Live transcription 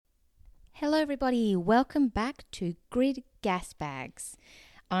Hello everybody, welcome back to Grid Gas Bags.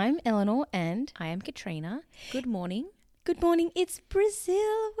 I'm Eleanor and I am Katrina. Good morning. Good morning, it's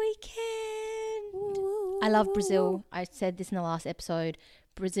Brazil weekend. Ooh. I love Brazil. I said this in the last episode.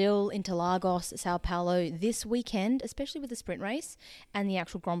 Brazil, Interlagos, Sao Paulo this weekend, especially with the sprint race and the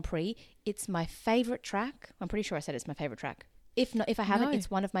actual Grand Prix. It's my favourite track. I'm pretty sure I said it's my favourite track. If I haven't,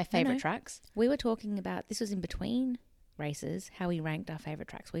 it's one of my favourite tracks. We were talking about, this was in between races, how we ranked our favourite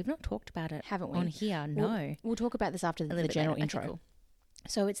tracks. We've not talked about it, haven't we? On here, no. We'll talk about this after the general intro. Okay, cool.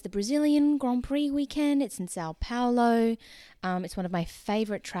 So it's the Brazilian Grand Prix weekend. It's in Sao Paulo. It's one of my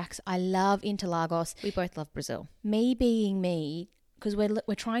favourite tracks. I love Interlagos. We both love Brazil. Me being me, because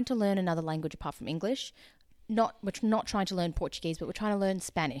we're trying to learn another language apart from English. We're not trying to learn Portuguese, but we're trying to learn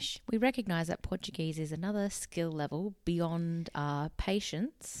Spanish. We recognise that Portuguese is another skill level beyond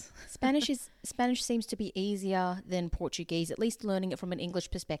patience. Spanish seems to be easier than Portuguese, at least learning it from an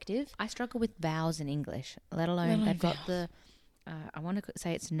English perspective. I struggle with vowels in English, let alone they've got the, I want to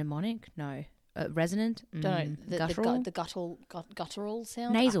say it's mnemonic, no. Resonant, the guttural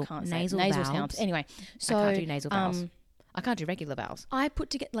sound. Nasal nasal sounds. Anyway, so I can't do nasal vowels. I can't do regular vowels. I put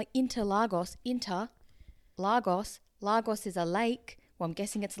together like Lagos is a lake. Well, I'm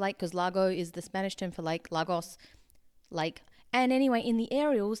guessing it's lake because lago is the Spanish term for lake. Lagos, lake. And anyway, in the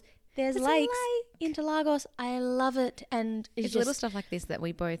aerials, there's lakes. Interlagos, I love it, and it's just little stuff like this that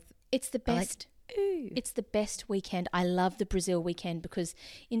we both. It's the best. It's the best weekend. I love the Brazil weekend because,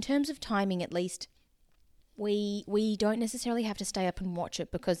 in terms of timing, at least, we don't necessarily have to stay up and watch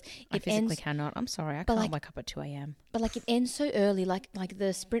it because I physically cannot. I'm sorry, I can't wake up at 2 a.m. But like it ends so early. Like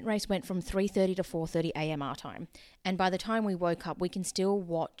the sprint race went from 3:30 to 4:30 a.m. our time, and by the time we woke up, we can still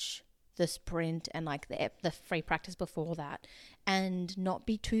watch the sprint and like the free practice before that, and not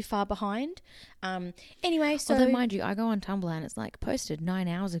be too far behind. Anyway, so although mind you, I go on Tumblr and it's like posted 9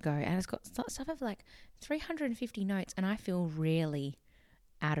 hours ago, and it's got stuff of like 350 notes, and I feel really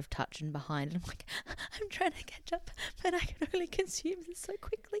out of touch and behind. And I'm like, I'm trying to catch up, but I can only consume this so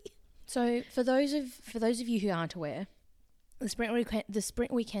quickly. So for those of you who aren't aware, the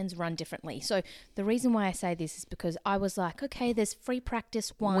sprint weekends run differently. So the reason why I say this is because I was like, okay, there's free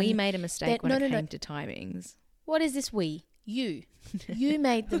practice one. We made a mistake when it came to timings. What is this we? You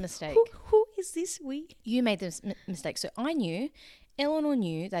made the mistake. Who is this we? You made the mistake. So Eleanor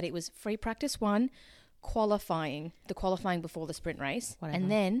knew that it was free practice one, the qualifying before the sprint race, and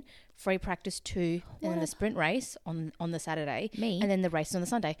then free practice two, and then the sprint race on the Saturday, and then the race on the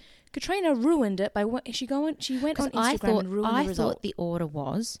Sunday. Katrina ruined it by she went on Instagram and ruined the result. I thought the order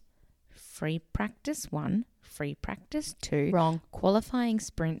was free practice one, free practice two, wrong, qualifying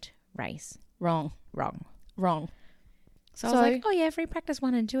sprint race, wrong. So I was like, oh yeah, free practice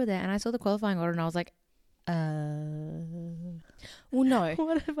 1 and 2 are there, and I saw the qualifying order, and I was like, well, no.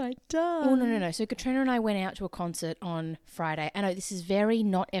 What have I done? Oh, no. So Katrina and I went out to a concert on Friday. I know this is very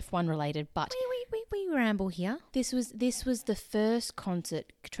not F1 related, but we ramble here. This was the first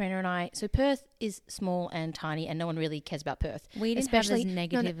concert Katrina and I. So Perth is small and tiny, and no one really cares about Perth. We didn't have as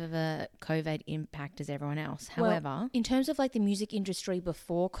negative of a COVID impact as everyone else. However, in terms of like the music industry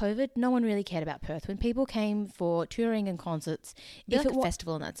before COVID, no one really cared about Perth. When people came for touring and concerts, if it was a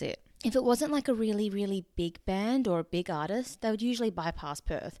festival and that's it. If it wasn't like a really, really big band or a big artist, they would usually bypass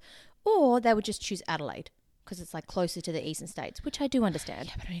Perth, or they would just choose Adelaide because it's like closer to the eastern states, which I do understand.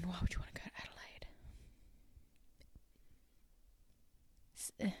 Yeah, but I mean, why would you want to go to Adelaide?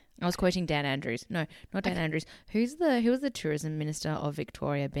 I was quoting Dan Andrews. No, not Dan Andrews. Who was the tourism minister of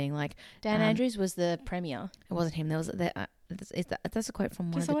Victoria being like? Dan Andrews was the premier. It wasn't him. There was that's a quote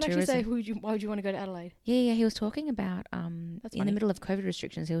from one of the tourism. Did someone actually say why would you want to go to Adelaide? Yeah. He was talking about in the middle of COVID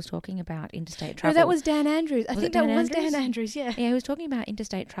restrictions. He was talking about interstate travel. No, that was Dan Andrews. I think that was Dan Andrews. Yeah. Yeah, he was talking about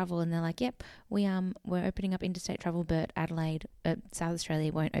interstate travel, and they're like, "Yep, we're opening up interstate travel, but Adelaide, South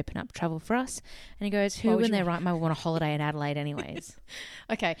Australia won't open up travel for us." And he goes, "Who in their right mind would want a holiday in Adelaide, anyways?"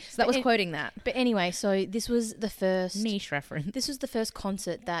 Okay, so that was quoting that. But anyway, so this was the first niche reference. This was the first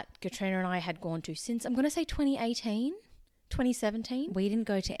concert that Katrina and I had gone to since I'm going to say 2018. 2017. We didn't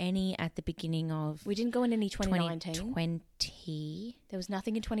go to any at the beginning of. We didn't go in any 2019. 2020. There was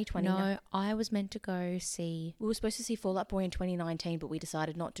nothing in 2020. No, I was meant to go see. We were supposed to see Fall Out Boy in 2019, but we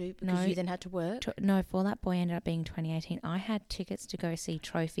decided not to because you then had to work. Fall Out Boy ended up being 2018. I had tickets to go see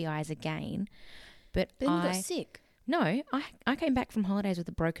Trophy Eyes again, but then you got sick. No, I came back from holidays with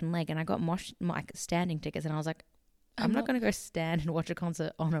a broken leg, and I got standing tickets, and I was like, I'm not going to go stand and watch a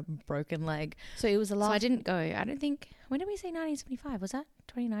concert on a broken leg. So it was a lot. So I didn't go. I don't think. When did we see 1975? Was that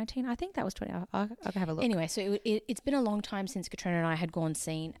 2019? I think that was 20. I'll have a look. Anyway, so it's been a long time since Katrina and I had gone to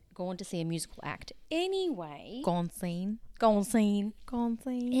see a musical act. Anyway. Gone seen.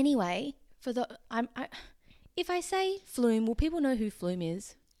 Anyway, if I say Flume, will people know who Flume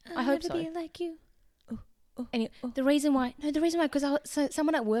is? I hope so. Be like you. Anyway, the reason why, because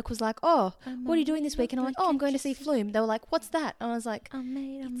someone at work was like, "Oh, what are you doing this week?" And I'm like, "Oh, I'm going to see Flume." They were like, "What's that?" And I was like,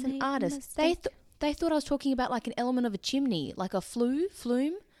 "It's an artist." They thought I was talking about like an element of a chimney, like a flume.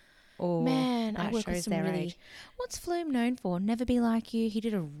 Oh, man, I that work with shows some their really. age. What's Flume known for? Never Be Like You. He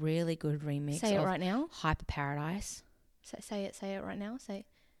did a really good remix. Say it of right now. Hyper Paradise. Say it right now. Say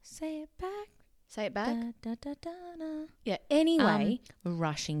it back. Say it back. Da, da, da, da, da. Yeah. Anyway,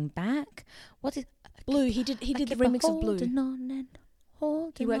 Rushing Back. What's it? Blue. He did the remix of Blue.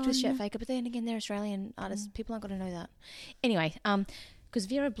 He worked with Chet on. Faker, but then again, they're Australian artists. People aren't going to know that. Anyway, because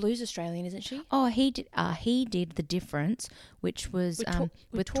Vera Blue's Australian, isn't she? Oh, he did The Difference, which was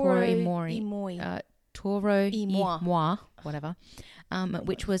with Toro Toro Imoi. Toro Imoi, whatever.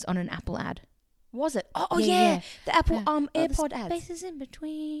 Which was on an Apple ad. Was it? Oh yeah. The Apple AirPod ads. Spaces in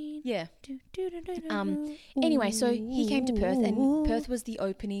between. Yeah. Anyway, so he came to Perth, and Perth was the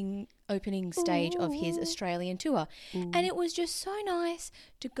opening stage of his Australian tour, and it was just so nice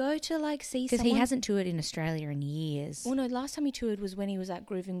to go to like see because someone. he hasn't toured in Australia in years. Well, no, last time he toured was when he was at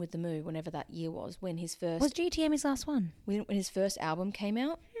Grooving with the Moo, whenever that year was, when his first was GTM his last one. When his first album came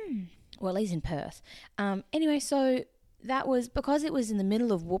out. Well, he's in Perth. Anyway, so. That was because it was in the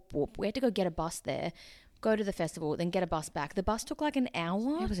middle of Whoop Whoop. We had to go get a bus there, go to the festival, then get a bus back. The bus took like an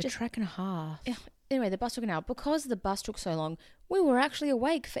hour. It was a track and a half. Anyway, the bus took an hour. Because the bus took so long, we were actually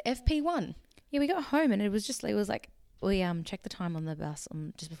awake for FP1. Yeah, we got home and it was like we checked the time on the bus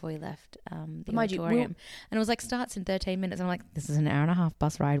just before we left the auditorium. And it was like starts in 13 minutes. And I'm like, this is an hour and a half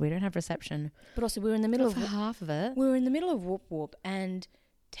bus ride. We don't have reception. But also we were in the middle of half of it. We were in the middle of Whoop Whoop and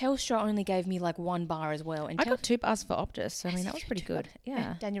Telstra only gave me like one bar as well. And I got 2 bars for Optus. So I mean, that was pretty good.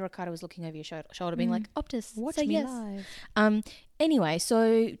 Yeah. Daniel Ricciardo was looking over your shoulder being like, Optus, watch say me yes. live. Anyway,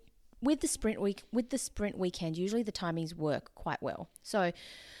 so with the sprint weekend, usually the timings work quite well. So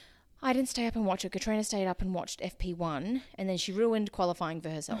I didn't stay up and watch it. Katrina stayed up and watched FP1 and then she ruined qualifying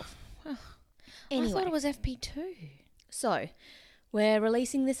for herself. Anyway. I thought it was FP2. So we're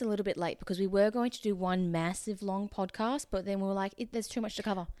releasing this a little bit late because we were going to do one massive long podcast, but then we were like, there's too much to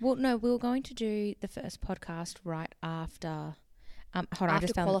cover. Well, no, we were going to do the first podcast right after. After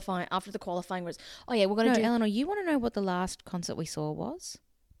the qualifying was. Oh yeah, we're going to do. Eleanor, you want to know what the last concert we saw was?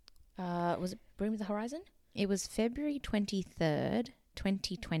 Was it Bring Me the Horizon? It was February 23rd,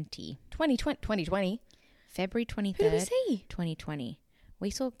 2020. 2020. February 23rd. Who did we see? 2020. We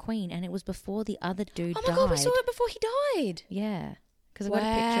saw Queen, and it was before the other dude died. Oh my God, we saw it before he died. Yeah. Because I've got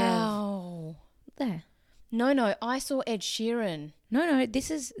a picture of... There. No, I saw Ed Sheeran. No, this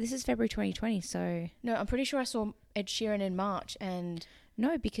is February 2020, so... No, I'm pretty sure I saw Ed Sheeran in March, and...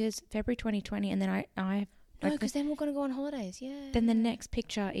 No, because February 2020, and then I no, because then we're going to go on holidays, yeah. Then the next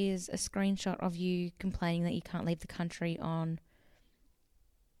picture is a screenshot of you complaining that you can't leave the country on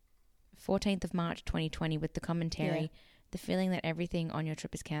 14th of March 2020 with the commentary... Yeah. The feeling that everything on your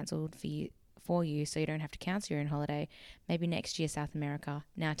trip is cancelled for you so you don't have to cancel your own holiday. Maybe next year, South America.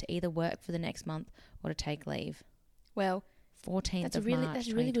 Now to either work for the next month or to take leave. Well, 14th of March. That's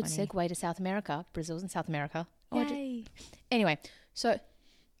a really good segue to South America. Brazil's in South America. Yay. Anyway, so...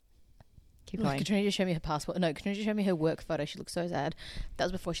 Keep going. Katrina just showed me her passport. No, Katrina just showed me her work photo. She looks so sad. That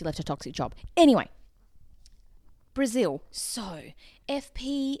was before she left her toxic job. Anyway. Brazil. So,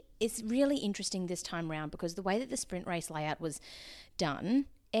 FP is really interesting this time round because the way that the sprint race layout was done,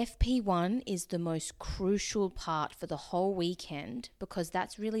 FP1 is the most crucial part for the whole weekend because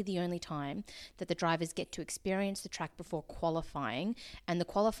that's really the only time that the drivers get to experience the track before qualifying, and the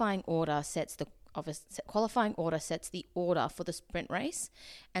qualifying order sets the order for the sprint race,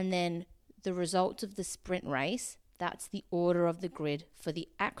 and then the results of the sprint race, that's the order of the grid for the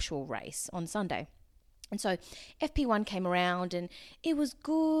actual race on Sunday. And so FP1 came around and it was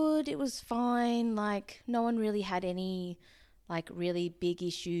good. It was fine. Like no one really had any like really big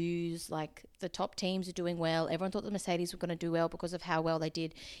issues. Like the top teams are doing well. Everyone thought the Mercedes were going to do well because of how well they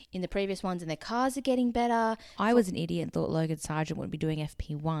did in the previous ones, and their cars are getting better. I was an idiot and thought Logan Sargent wouldn't be doing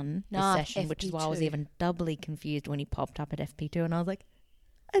FP1 this session, FP2. Which is why I was even doubly confused when he popped up at FP2, and I was like,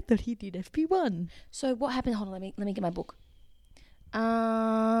 I thought he did FP1. So what happened? Hold on, let me get my book.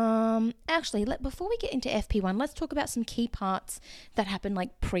 Actually, before we get into FP1, let's talk about some key parts that happened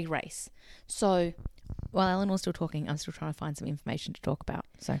like pre-race. So, while Ellen was still talking, I'm still trying to find some information to talk about.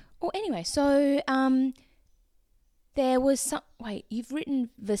 So, anyway, so there was some. Wait, you've written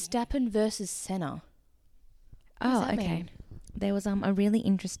Verstappen versus Senna. What okay. Mean? There was a really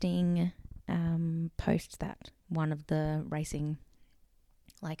interesting post that one of the racing,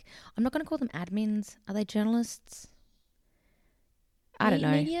 like, I'm not going to call them admins. Are they journalists? I don't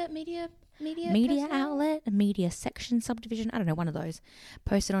know. Media. media outlet, a media section subdivision, I don't know, one of those,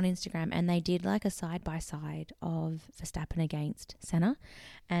 posted on Instagram, and they did like a side-by-side of Verstappen against Senna.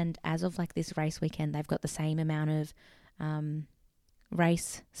 And as of like this race weekend, they've got the same amount of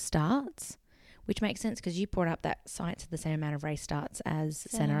race starts, which makes sense because you brought up that Sainz had the same amount of race starts as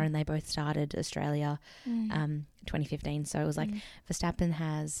Senna, and they both started Australia 2015. So it was like Verstappen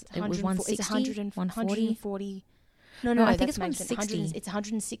has, it was 160, 140. No, I think it's 160. It's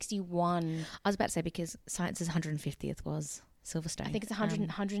 161. I was about to say because Sainz's 150th was Silverstone. I think it's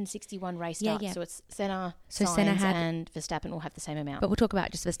 161 race starts. Yeah. So it's Senna, so Sainz, Senna had, and Verstappen will have the same amount. But we'll talk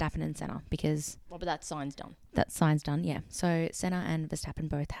about just Verstappen and Senna because... Well, but that's Sainz done. That's Sainz done, yeah. So Senna and Verstappen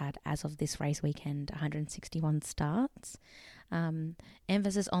both had, as of this race weekend, 161 starts.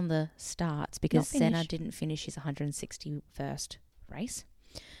 Emphasis on the starts because Senna didn't finish his 161st race.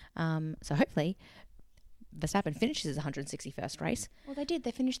 So hopefully... Verstappen finishes his 161st race. Well, they did.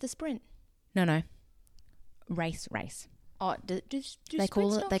 They finished the sprint. No. Race. Oh, do they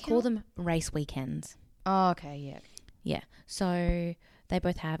call them race weekends. Oh, okay, yeah. Yeah. So they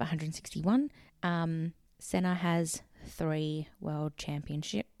both have 161. Senna has 3 world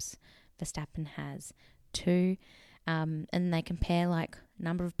championships. Verstappen has 2. And they compare like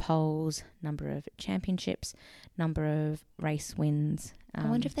number of poles, number of championships, number of race wins. I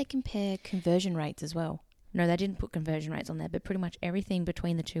wonder if they compare conversion rates as well. No, they didn't put conversion rates on there, but pretty much everything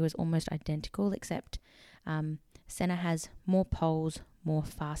between the two is almost identical, except Senna has more poles, more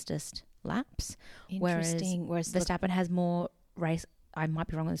fastest laps. Interesting. Whereas Verstappen has more race. I might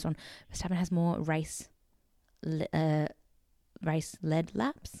be wrong on this one. Verstappen has more race-led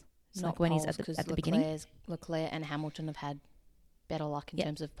laps. It's like when he's at the beginning. Leclerc and Hamilton have had better luck in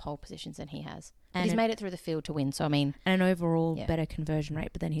terms of pole positions than he has. But he's made it through the field to win, so I mean... And an overall better conversion rate,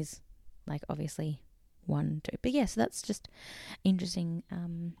 but then he's like obviously 1, 2. But yeah, so that's just interesting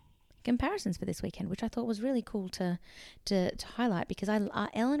comparisons for this weekend, which I thought was really cool to highlight because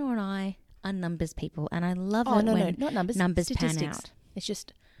Eleanor and I are numbers people, and I love it when not numbers pan out. It's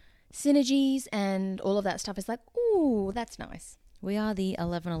just synergies and all of that stuff. It's like, ooh, that's nice. We are the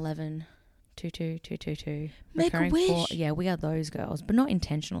 11-11, 2-2-2-2-2. Make a wish. Yeah, we are those girls, but not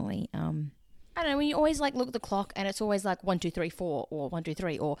intentionally. I don't know, when you always like look at the clock and it's always like 1, 2, 3, 4 or 1, 2,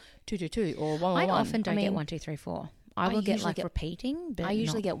 3 or 2, 2, 2 or 1, 1, 1. I often don't get 1, 2, 3, 4. I will get like repeating, but I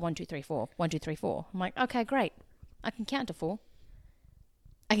usually get 1, 2, 3, 4. 1, 2, 3, 4. I'm like, okay, great. I can count to 4.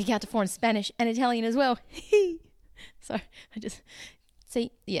 I can count to 4 in Spanish and Italian as well. So I just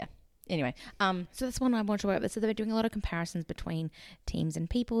see, yeah. Anyway, so that's one I want to talk about. So they're doing a lot of comparisons between teams and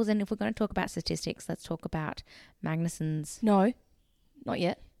peoples. And if we're going to talk about statistics, let's talk about Magnussen's. No, not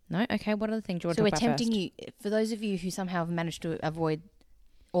yet. No? Okay, what other things do you want to talk about So we're tempting you, for those of you who somehow have managed to avoid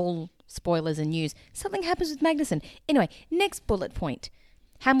all spoilers and news, something happens with Magnussen. Anyway, next bullet point.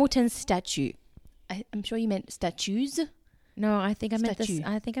 Hamilton's statue. I'm sure you meant statues. No, I think I meant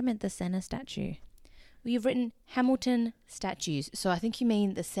the Senna statue. Well, you've written Hamilton statues, so I think you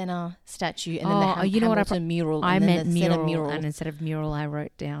mean the Senna statue and then the Hamilton mural. I meant mural, and instead of mural, I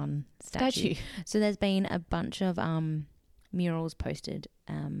wrote down statue. So there's been a bunch of murals posted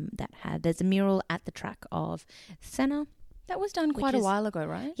there's a mural at the track of Senna. That was done quite a while ago,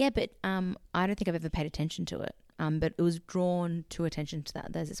 right? Yeah, but I don't think I've ever paid attention to it. But it was drawn to attention to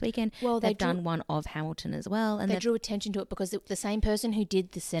that this weekend. Well, they've done one of Hamilton as well. And they drew attention to it because the same person who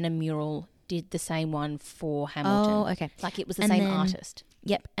did the Senna mural did the same one for Hamilton. Oh, okay. Like it was the same artist.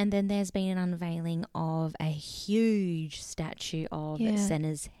 Yep. And then there's been an unveiling of a huge statue of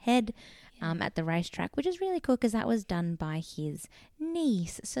Senna's head at the racetrack, which is really cool because that was done by his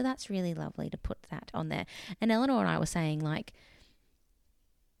niece. So that's really lovely to put that on there. And Eleanor and I were saying, like,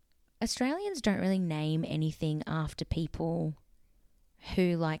 Australians don't really name anything after people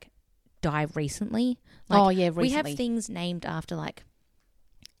who, like, died recently. Like, recently. We have things named after, like,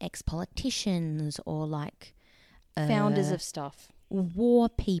 ex-politicians or, like... founders of stuff. War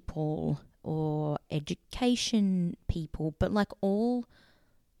people or education people, but, like, all...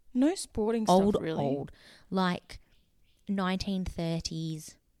 No sporting stuff, really. Old. Like,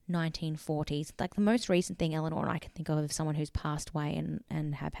 1930s... 1940s. Like the most recent thing Eleanor and I can think of someone who's passed away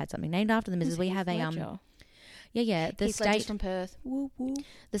and have had something named after them is we have the Heath state from Perth. Woo, woo.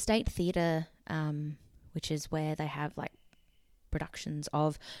 The State Theatre, which is where they have like productions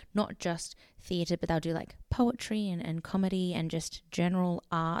of not just theatre, but they'll do like poetry and comedy and just general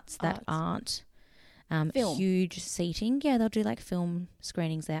arts that aren't huge seating. Yeah, they'll do like film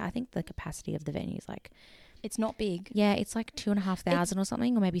screenings there. I think the capacity of the venue is like... It's not big. Yeah, it's like 2,500 or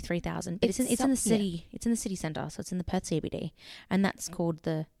something, or maybe 3,000. But it's in the city. Yeah. It's in the city centre, so it's in the Perth CBD, and that's called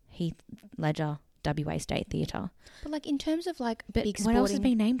the Heath Ledger WA State Theatre. But like in terms of like But big what sporting, else has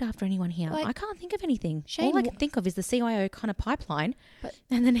been named after anyone here? Like, I can't think of anything. Shane All I can think of is the CIO kind of pipeline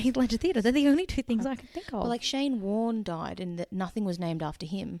and then Heath Ledger Theatre. They're the only two things I can think of. Well, like Shane Warne died and that nothing was named after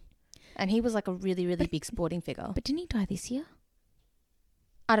him. And he was like a really, really big sporting figure. But didn't he die this year?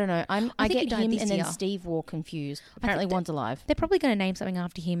 I don't know. I think he get died him this and then year. Steve Waugh confused. Apparently one's alive. They're probably going to name something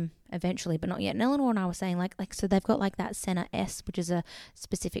after him eventually, but not yet. And Eleanor and I were saying, like so they've got like that Senna S, which is a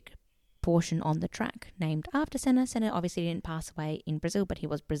specific portion on the track named after Senna. Senna obviously didn't pass away in Brazil, but he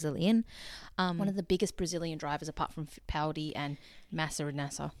was Brazilian. One of the biggest Brazilian drivers apart from Paudi and Massa and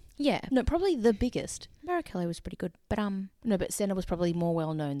Nasser. Yeah. No, probably the biggest. Barrichello was pretty good, but No, but Senna was probably more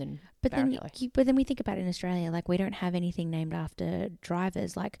well known than Barrichello. But then we think about it in Australia, like we don't have anything named after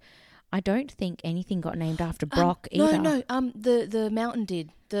drivers. Like I don't think anything got named after Brock either. No. The mountain did.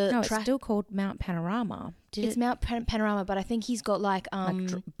 It's still called Mount Panorama. It's Mount Panorama, but I think he's got like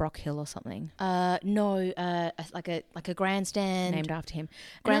Brock Hill or something. Like a grandstand named after him.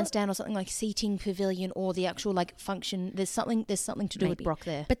 Grandstand or something like seating pavilion or the actual like function. There's something to do with Brock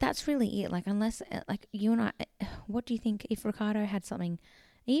there. But that's really it. Like unless like you and I, what do you think if Ricardo had something?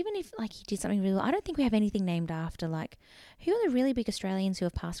 Even if like he did something really, I don't think we have anything named after like who are the really big Australians who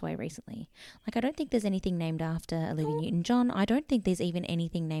have passed away recently. Like I don't think there's anything named after Olivia Newton-John. I don't think there's even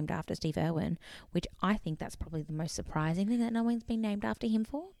anything named after Steve Irwin, which I think that's probably the most surprising thing that no one's been named after him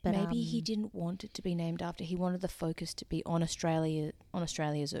for. But maybe he didn't want it to be named after. He wanted the focus to be on Australia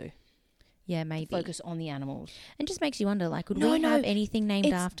Zoo. Yeah, maybe. Focus on the animals. And just makes you wonder, like, would we have anything named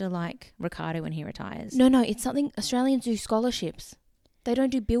after like Ricardo when he retires? No, it's something Australian Zoo scholarships. They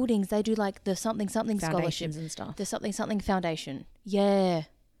don't do buildings. They do like the something scholarships and stuff. The something foundation. Yeah.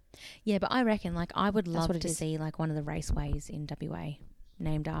 Yeah, but I reckon like I would love to see like one of the raceways in WA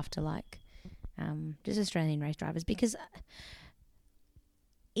named after like just Australian race drivers because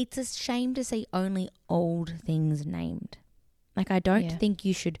it's a shame to see only old things named. Like I don't think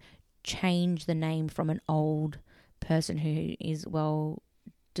you should change the name from an old person who is well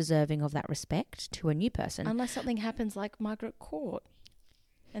deserving of that respect to a new person. Unless something happens like Margaret Court.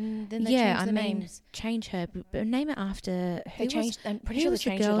 And then they change the names. Change her, but name it after. I'm pretty sure they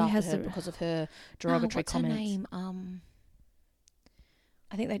changed it after her because of her derogatory comments. What's her name?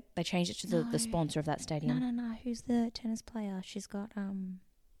 I think they changed it to the sponsor of that stadium. No. Who's the tennis player? She's got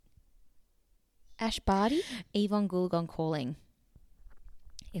Ash Barty? Yvonne Goolagong Calling.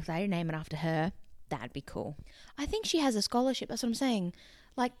 If they name it after her, that'd be cool. I think she has a scholarship. That's what I'm saying.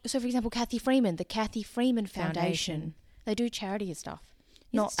 Like, so for example, Kathy Freeman, the Kathy Freeman Foundation. They do charity and stuff.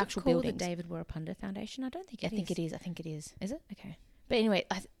 Not actual buildings. The David Warapunda Foundation? I don't think it is. I think it is. Is it? Okay. But anyway,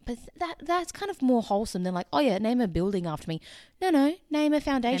 that's kind of more wholesome than like, oh yeah, name a building after me. No, name a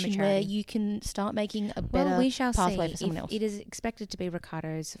foundation where you can start making a better pathway for someone else. It is expected to be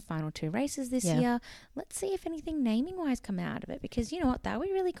Ricardo's final 2 races this year. Let's see if anything naming-wise come out of it because you know what? That would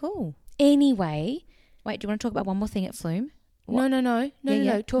be really cool. Anyway. Wait, do you want to talk about one more thing at Flume? What? No.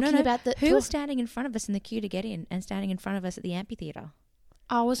 Talking about the... Who was standing in front of us in the queue to get in and standing in front of us at the amphitheatre?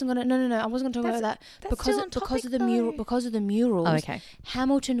 I wasn't gonna. No. I wasn't gonna talk about that because of the mural. Because of the murals. Oh, okay.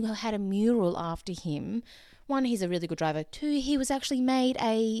 Hamilton had a mural after him. 1, he's a really good driver. 2, he was actually made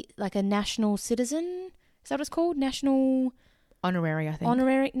a national citizen. Is that what it's called? National honorary, I think.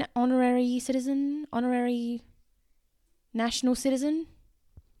 Honorary citizen. Honorary national citizen.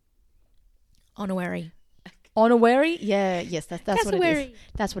 Honorary. Honorary? Yeah, yes, that's what it is.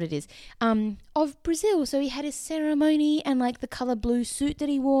 That's what it is. Of Brazil. So he had his ceremony and like the colour blue suit that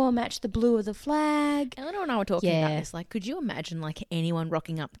he wore matched the blue of the flag. Eleanor and I were talking about this. Like, could you imagine like anyone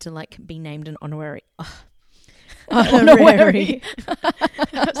rocking up to like be named an honorary? Honorary.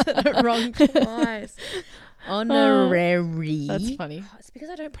 I said it wrong twice. Honorary. That's funny. It's because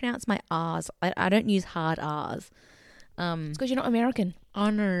I don't pronounce my R's. I don't use hard R's. It's because you're not American.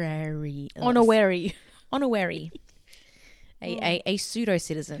 Honorary. Honorary. A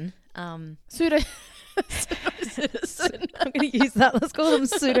pseudo-citizen. Pseudo-citizen. I'm going to use that. Let's call them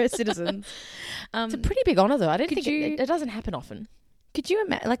pseudo-citizens. It's a pretty big honour, though. I don't think it doesn't happen often. Could you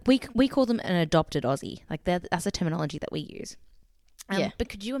imagine? Like, we call them an adopted Aussie. Like, that's a terminology that we use. But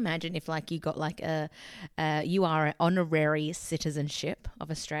could you imagine if, like, you got, like, you are an honorary citizenship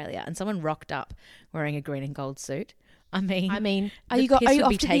of Australia and someone rocked up wearing a green and gold suit? I mean, are you off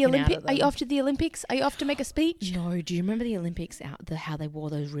to the Olympics? Are you off to the Olympics? Are you off to make a speech? No. Do you remember the Olympics? How they wore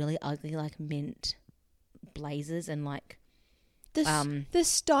those really ugly like mint blazers and like the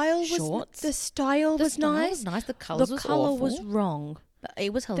style shorts. The style was nice. The colour was wrong.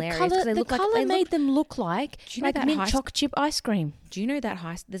 It was hilarious. The colour made them look like mint choc chip ice cream. Do you know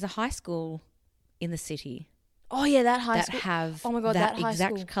that there's a high school in the city? Oh yeah, that high that school. have Oh my God, that high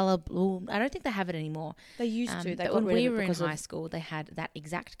exact school. color. Well, I don't think they have it anymore. They used to. They But got when rid we of it were in because high of school, they had that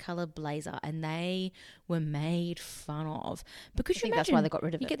exact color blazer, and they were made fun of. Because I you think imagine, that's why they got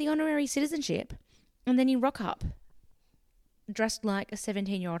rid of you it. get the honorary citizenship, and then you rock up dressed like a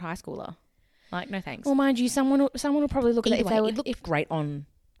 17-year-old high schooler. Like, no thanks. Well, mind you, someone will probably look at it Either if way, they were it looked great on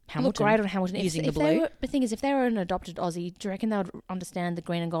Hamilton. Look great on Hamilton. Using if the they blue. were, the thing is, if they were an adopted Aussie, do you reckon they would understand the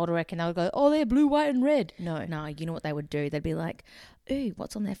green and gold? I reckon they would go, oh, they're blue, white and red. No. No, you know what they would do? They'd be like, ooh,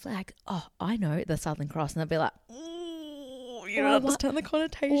 what's on their flag? Oh, I know, the Southern Cross. And they'd be like, ooh, you don't understand the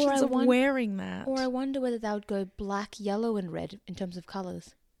connotations of wearing that. Or I wonder whether they would go black, yellow and red in terms of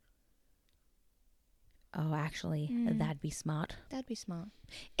colours. Oh, actually, that'd be smart. That'd be smart.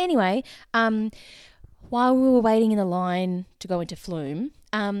 Anyway, while we were waiting in the line to go into Flume,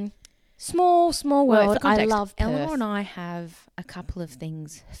 small world. I love Perth. Eleanor and I have a couple of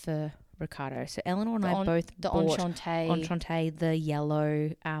things for Ricardo. So Eleanor and I both bought Enchante, the yellow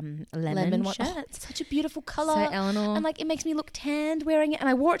lemon shirt. Oh, it's such a beautiful colour. So Eleanor, and like it makes me look tanned wearing it. And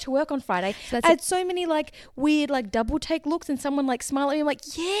I wore it to work on Friday. So I had so many like weird like double take looks, and someone like smiled at me. I'm like,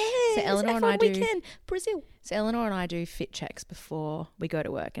 yes. So Eleanor and I weekend, Brazil. So Eleanor and I do fit checks before we go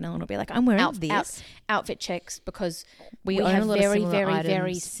to work, and Eleanor will be like, "I'm wearing this." Outfit checks because we own have a lot of similar items.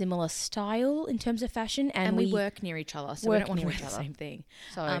 very similar style in terms of fashion, and we work near each other, so we don't want to wear the other. same thing.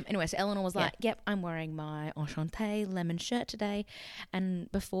 So anyway, so Eleanor was like, "Yep, I'm wearing my Enchante lemon shirt today,"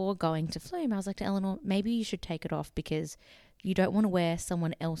 and before going to Flume, I was like to Eleanor, "Maybe you should take it off because you don't want to wear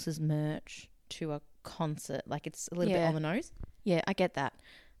someone else's merch to a concert. Like it's a little bit on the nose." Yeah, I get that.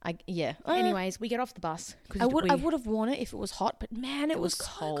 Anyways, we get off the bus. I would have worn it if it was hot, but man, it was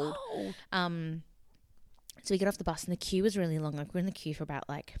cold. So we get off the bus and the queue was really long. Like we're in the queue for about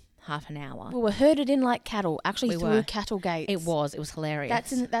like half an hour. We were herded in like cattle, actually through cattle gates. It was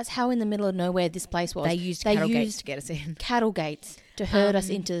hilarious. That's how in the middle of nowhere this place was. They used cattle gates to get us in. Cattle gates to herd us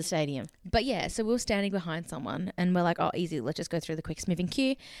into the stadium. But yeah, so we were standing behind someone and we're like, oh, easy, let's just go through the quickest moving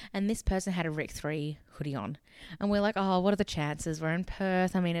queue. And this person had a Rick 3 hoodie on. And we're like, oh, what are the chances? We're in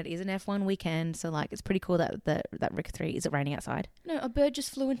Perth. I mean, it is an F1 weekend. So like, it's pretty cool that Rick 3, is it raining outside? No, a bird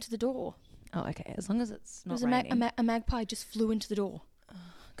just flew into the door. Oh, okay. As long as it's not raining. A magpie just flew into the door.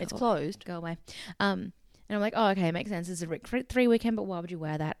 It's closed. Go away. And I'm like, oh, okay, it makes sense. It's a Rick 3 weekend, but why would you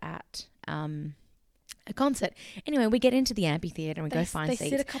wear that at a concert? Anyway, we get into the amphitheatre and we go find seats.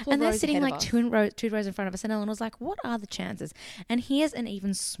 Sit a couple of and rows they're sitting like us. two rows in front of us. And Eleanor's like, what are the chances? And here's an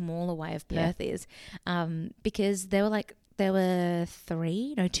even smaller way of Perth is because there were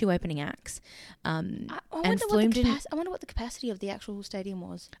two opening acts. I wonder what the capacity of the actual stadium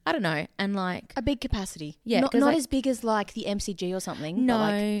was. I don't know. And like a big capacity. Yeah. Not as big as like the MCG or something. No. But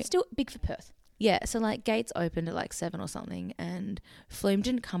like still big for Perth. Yeah, so like gates opened at like 7 or something, and Flume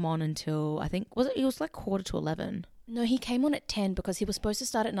didn't come on until I think it was like 11:15. No, he came on at 10 because he was supposed to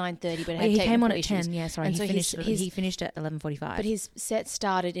start at 9:30, but he came on at issues. 10. Yeah, sorry, and he finished at 11:45. But his set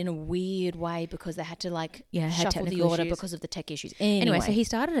started in a weird way because they had to like shuffle the order because of the tech issues. Anyway, so he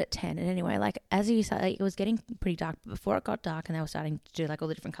started at 10, and anyway, like as you said, like, it was getting pretty dark. But before it got dark, and they were starting to do like all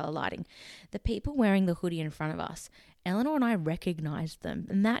the different color lighting, the people wearing the hoodie in front of us, Eleanor and I recognized them,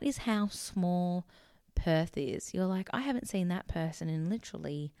 and that is how small Perth is. You're like, I haven't seen that person in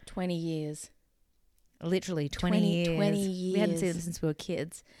literally 20 years. Literally 20 years. 20 years. We hadn't seen them since we were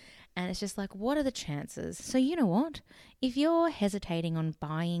kids. And it's just like, what are the chances? So you know what? If you're hesitating on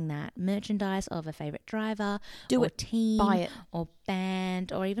buying that merchandise of a favourite driver or team, buy it. Or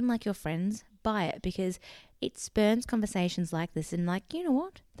band or even like your friends, buy it because it spurns conversations like this. And like, you know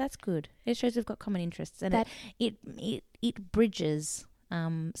what? That's good. It shows we've got common interests. And it bridges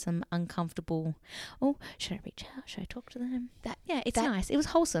some uncomfortable, should I reach out? Should I talk to them? It's nice. It was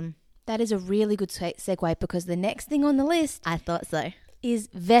wholesome. That is a really good segue because the next thing on the list, I thought so, is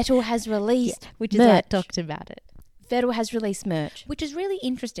Vettel has released which is merch. why I talked about it. Vettel has released merch. Which is really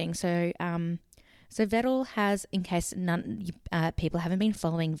interesting. So Vettel has, in case people haven't been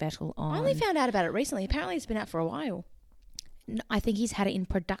following Vettel on... I only found out about it recently. Apparently it's been out for a while. I think he's had it in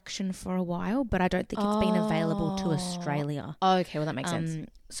production for a while, but I don't think it's been available to Australia. Oh, okay, well that makes sense.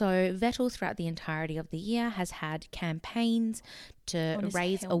 So Vettel throughout the entirety of the year has had campaigns to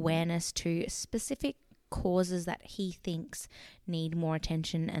raise awareness to specific causes that he thinks need more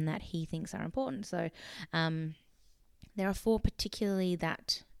attention and that he thinks are important. So there are 4 particularly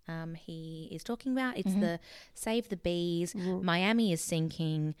that he is talking about. It's the Save the Bees, Miami is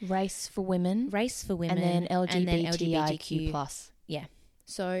Sinking, Race for Women, and then LGBTIQ+. Yeah.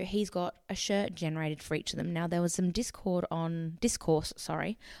 So he's got a shirt generated for each of them. Now there was some discourse on Tumblr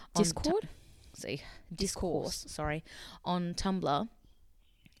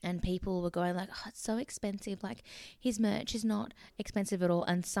And people were going like, oh, it's so expensive. Like, his merch is not expensive at all.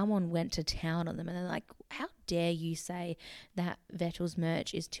 And someone went to town on them. And they're like, how dare you say that Vettel's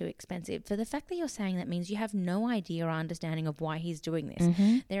merch is too expensive? For the fact that you're saying that means you have no idea or understanding of why he's doing this.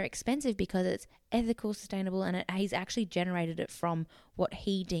 Mm-hmm. They're expensive because it's ethical, sustainable, and he's actually generated it from what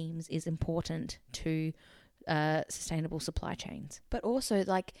he deems is important to sustainable supply chains. But also,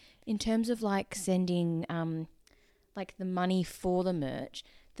 like, in terms of, like, sending, like, the money for the merch...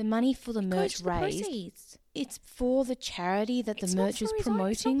 The money for the merch raised, it's for the charity that the merch is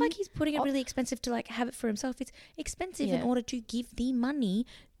promoting. It's not like he's putting it really expensive to like have it for himself. It's expensive in order to give the money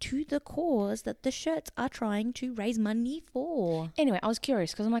to the cause that the shirts are trying to raise money for. Anyway, I was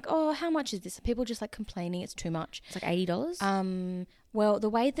curious because I'm like, oh, how much is this? Are people just like complaining it's too much? It's like $80. Well, the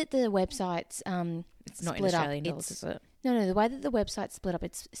way that the website's it's not in Australian dollars, is it? No, the way that the website's split up,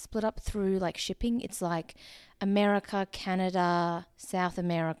 it's split up through like shipping. It's like America, Canada, South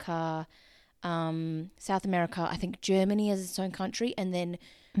America, I think Germany as its own country, and then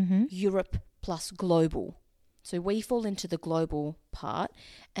Europe plus global. So we fall into the global part,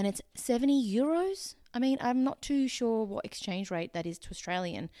 and it's 70 euros. I mean, I'm not too sure what exchange rate that is to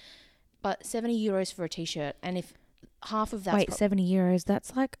Australian, but 70 euros for a t-shirt. And if half of that... Wait, 70 euros?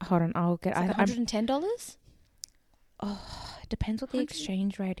 That's like... Hold on, I'll get... Like $110? Oh, it depends what the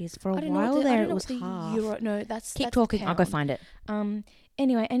exchange rate is. For a while there, it was half. Euro, no, that's... Keep talking, I'll go find it.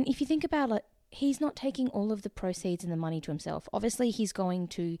 Anyway, and if you think about it, he's not taking all of the proceeds and the money to himself. Obviously, he's going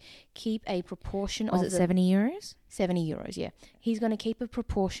to keep a proportion of... Was it 70 euros? 70 euros, yeah. He's going to keep a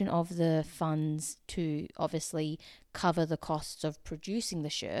proportion of the funds to obviously cover the costs of producing the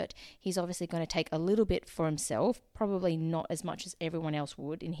shirt. He's obviously going to take a little bit for himself, probably not as much as everyone else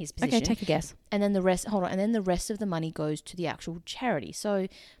would in his position. Okay, take a guess. And then the rest, and then the rest of the money goes to the actual charity. So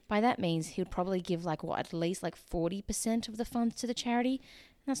by that means, he'll probably give like at least like 40% of the funds to the charity.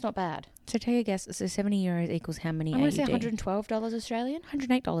 That's not bad. So take a guess. So 70 euros equals how many? I'm going to say $112 Australian.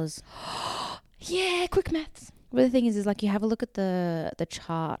 $108. Yeah, quick maths. But the thing is like you have a look at the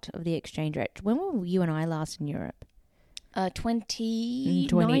chart of the exchange rate. When were you and I last in Europe?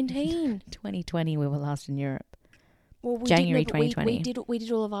 2019. 2020 we were last in Europe. Well, January 2020. We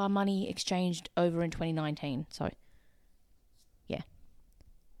did all of our money exchanged over in 2019. So, yeah.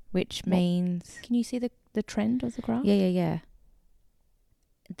 Which means... Can you see the trend of the graph? Yeah.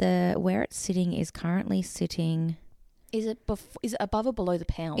 Where it's sitting is currently sitting... Is it above or below the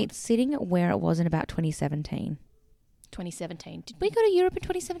pound? It's sitting at where it was in about 2017. 2017. Did we go to Europe in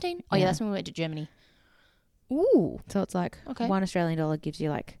 2017? Oh, yeah, that's when we went to Germany. Ooh. So it's like $1 Australian dollar gives you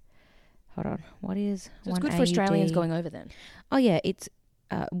like... Hold on. What is... So it's good for Australians going over then. Oh, yeah. It's...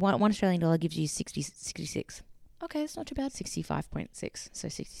 $1 Australian dollar gives you 66. Okay, that's not too bad. 65.6. So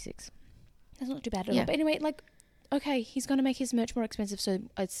 66. That's not too bad at all. But anyway, like... Okay, he's going to make his merch more expensive so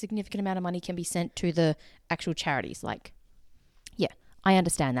a significant amount of money can be sent to the actual charities. Like, yeah, I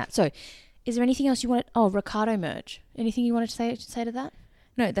understand that. So, is there anything else you want? Oh, Ricardo merch. Anything you wanted to say to that?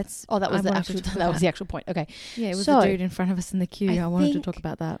 No, that's... Oh, that was the actual point. Okay. Yeah, it was the dude in front of us in the queue. I wanted to talk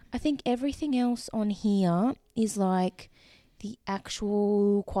about that. I think everything else on here is like the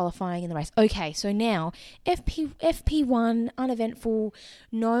actual qualifying in the race. Okay, so now FP1 uneventful.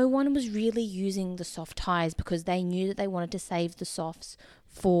 No one was really using the soft tyres because they knew that they wanted to save the softs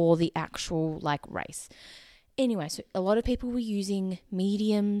for the actual like race. Anyway, so a lot of people were using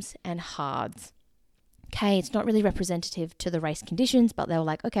mediums and hards. Okay, it's not really representative to the race conditions, but they were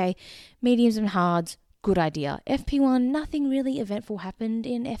like, okay, mediums and hards, good idea. FP1, nothing really eventful happened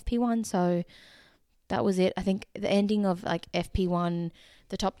in FP1, so that was it. I think the ending of like FP1,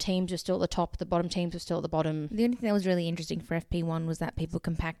 the top teams were still at the top, the bottom teams were still at the bottom. The only thing that was really interesting for FP1 was that people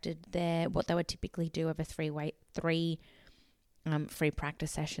compacted what they would typically do over three free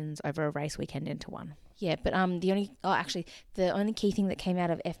practice sessions over a race weekend into one. Yeah, but the only key thing that came out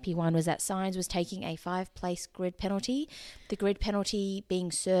of FP1 was that Sainz was taking a 5-place grid penalty. The grid penalty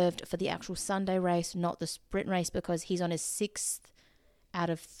being served for the actual Sunday race, not the sprint race, because he's on his 6 out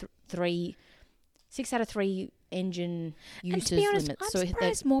of 3 engine users. To be honest, limit. I'm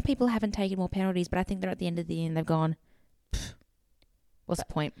surprised more people haven't taken more penalties, but I think they're at the end of the year and they've gone, what's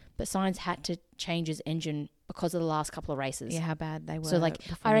the point? But Sainz had to change his engine because of the last couple of races. Yeah, how bad they were. So like,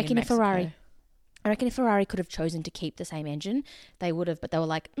 I reckon if Ferrari could have chosen to keep the same engine, they would have, but they were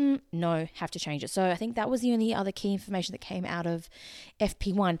like, no, have to change it. So I think that was the only other key information that came out of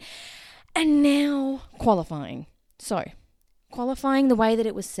FP1. And now qualifying. So qualifying, the way that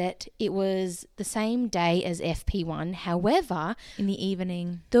it was set, it was the same day as FP1. However, in the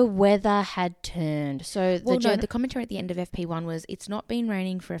evening, the weather had turned. So the commentary at the end of FP1 was, it's not been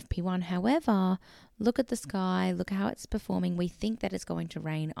raining for FP1. However, look at the sky, look how it's performing. We think that it's going to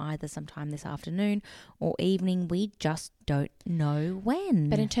rain either sometime this afternoon or evening. We just don't know when.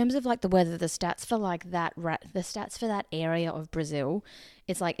 But in terms of like the weather, the stats for like that, the stats for that area of Brazil,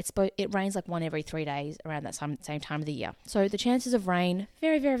 it's like it rains like 1 every 3 days around that same time of the year. So the chances of rain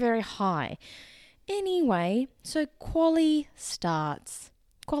very, very, very high. Anyway, so quali starts.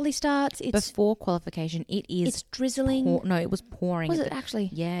 It's before qualification. It's drizzling. It was pouring. Was it actually?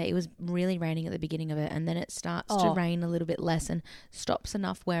 Yeah, it was really raining at the beginning of it, and then it starts to rain a little bit less and stops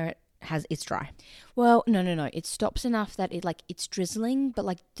enough where it's dry. Well, no. It stops enough that it's drizzling, but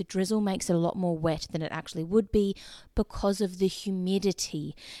like the drizzle makes it a lot more wet than it actually would be because of the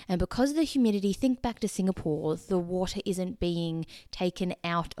humidity. And because of the humidity, think back to Singapore, the water isn't being taken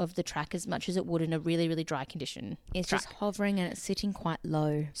out of the track as much as it would in a really, really dry condition. It's just hovering and it's sitting quite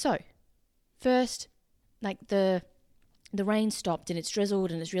low. So, first, like the rain stopped and it's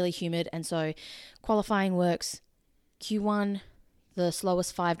drizzled and it's really humid, and so qualifying works. Q1, the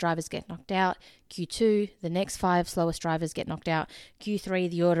slowest 5 drivers get knocked out. Q2, the next 5 slowest drivers get knocked out. Q3,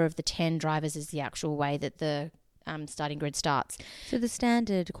 the order of the 10 drivers is the actual way that the starting grid starts. So the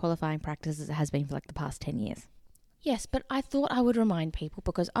standard qualifying practice has been for like the past 10 years. Yes, but I thought I would remind people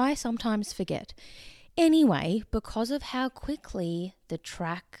because I sometimes forget. Anyway, because of how quickly the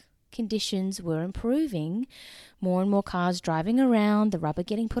track conditions were improving, more and more cars driving around, the rubber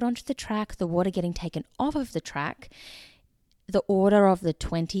getting put onto the track, the water getting taken off of the track, the order of the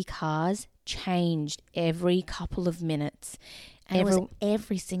 20 cars changed every couple of minutes. And it was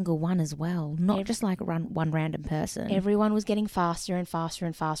every single one as well, not just like one random person. Everyone was getting faster and faster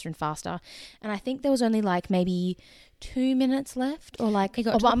and faster and faster. And I think there was only like maybe 2 minutes left, or like,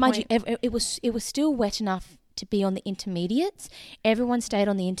 mind you, it was still wet enough to be on the intermediates. Everyone stayed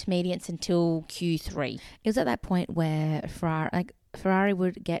on the intermediates until Q3. It was at that point where Ferrari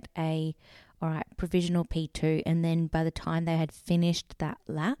would get provisional P2, and then by the time they had finished that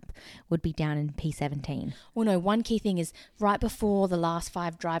lap, would be down in P17. Well, no, one key thing is right before the last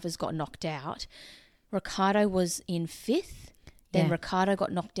 5 drivers got knocked out, Ricciardo was in 5th, then Ricciardo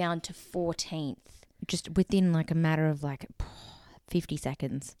got knocked down to 14th. Just within like a matter of like 50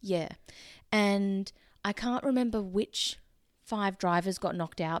 seconds. Yeah. And I can't remember which 5 drivers got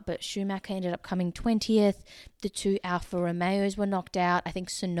knocked out, but Schumacher ended up coming 20th. The 2 Alfa Romeos were knocked out. I think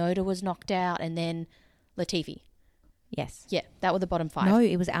Tsunoda was knocked out, and then Latifi. Yes. Yeah, that were the bottom 5. No,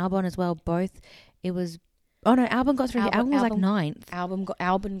 it was Albon as well. Albon got through. Albon was like 9th.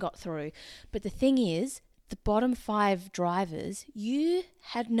 Albon got through. But the thing is, the bottom 5 drivers, you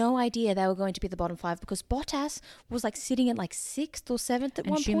had no idea they were going to be the bottom 5 because Bottas was like sitting at like 6th or 7th at one point.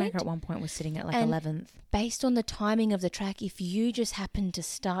 And Schumacher at one point was sitting at like 11th. Based on the timing of the track, if you just happened to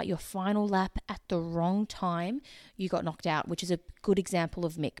start your final lap at the wrong time, you got knocked out, which is a good example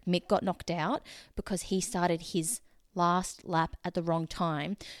of Mick. Mick got knocked out because he started his last lap at the wrong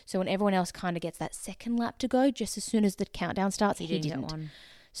time. So when everyone else kind of gets that second lap to go, just as soon as the countdown starts, he didn't get one.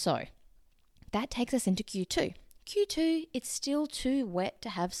 So that takes us into Q2. Q2, it's still too wet to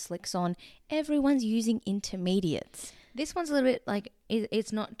have slicks on. Everyone's using intermediates. This one's a little bit like,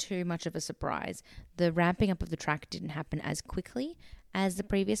 it's not too much of a surprise. The ramping up of the track didn't happen as quickly as the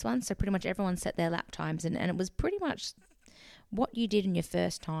previous one. So pretty much everyone set their lap times and it was pretty much what you did in your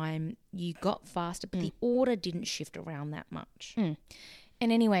first time. You got faster, but the order didn't shift around that much. And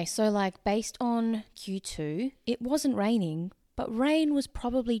anyway, so like based on Q2, it wasn't raining, but rain was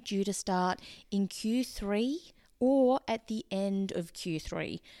probably due to start in Q3 or at the end of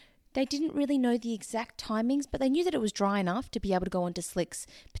Q3. They didn't really know the exact timings, but they knew that it was dry enough to be able to go onto slicks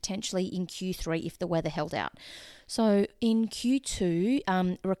potentially in Q3 if the weather held out. So in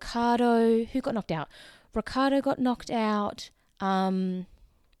Q2, Ricciardo, who got knocked out? Ricciardo got knocked out. I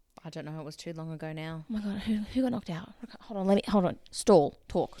don't know. It was too long ago now. Oh my God, who got knocked out? Hold on. Stall.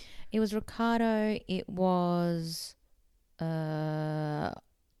 Talk. It was Ricciardo. It was Ocon.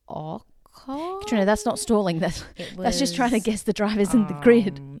 Katrina, that's not stalling. That's just trying to guess the drivers in the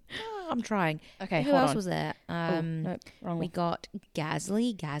grid. I'm trying. Okay, Who else was there? No, wrong. We got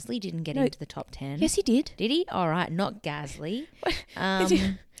Gasly. Gasly didn't get into the top 10. Yes, he did. Did he? All right, not Gasly.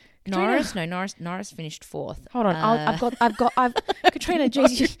 Norris finished 4th. Hold on, I've got. Katrina,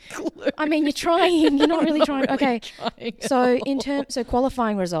 geez, I mean, you're trying. You're not really trying. Okay, so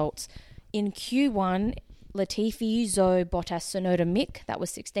qualifying results in Q1. Latifi, Zhou, Bottas, Tsunoda, Mick. That was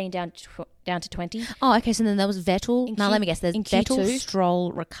 16 down to 20. Oh, okay. So then there was Vettel. Now let me guess. There's Vettel, Q2.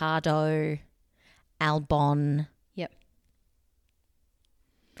 Stroll, Ricciardo, Albon. Yep.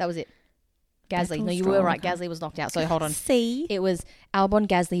 That was it. Gasly. No, you were right. Gasly was knocked out. So hold on. See? It was Albon,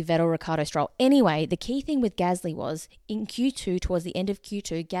 Gasly, Vettel, Ricciardo, Stroll. Anyway, the key thing with Gasly was in Q2, towards the end of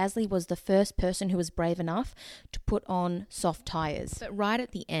Q2, Gasly was the first person who was brave enough to put on soft tyres. But right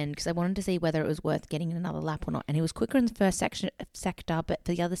at the end, because I wanted to see whether it was worth getting another lap or not. And he was quicker in the first sector, but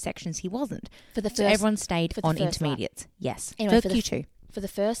for the other sections, he wasn't. So everyone stayed on intermediates. Lap. Yes. Anyway, for Q2. For the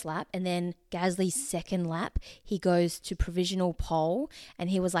first lap, and then Gasly's second lap, he goes to provisional pole, and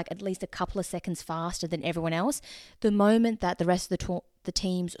he was like at least a couple of seconds faster than everyone else. The moment that the rest of the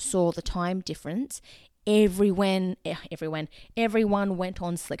teams saw the time difference, everyone went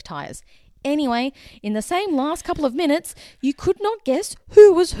on slick tyres. Anyway, in the same last couple of minutes, you could not guess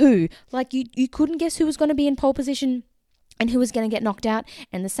who was who. Like you couldn't guess who was going to be in pole position and who was going to get knocked out.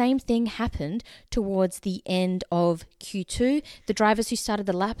 And the same thing happened towards the end of Q2. The drivers who started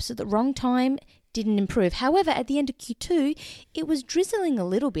the laps at the wrong time didn't improve. However, at the end of Q2, it was drizzling a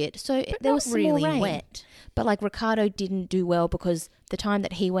little bit. So there was some really more rain. wet. But like Ricciardo didn't do well because the time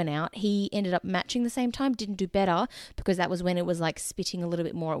that he went out, he ended up matching the same time, didn't do better because that was when it was like spitting a little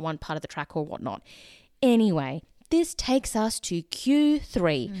bit more at one part of the track or whatnot. Anyway, this takes us to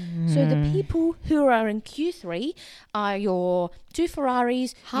Q3. So the people who are in Q3 are your two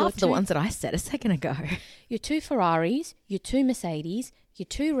Ferraris. Half the ones that I said a second ago. Your two Ferraris, your two Mercedes, your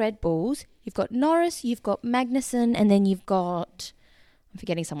two Red Bulls. You've got Norris, you've got Magnussen, and then you've got... I'm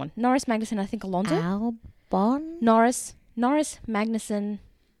forgetting someone. Norris, Magnussen, I think Alonso. Albon? Norris, Magnussen,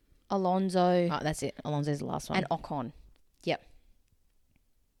 Alonso. Oh, that's it. Alonso's the last one. And Ocon.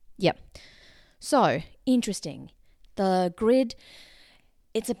 Yep. So, interesting. The grid,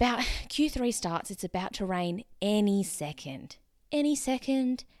 it's about... Q3 starts, it's about to rain any second.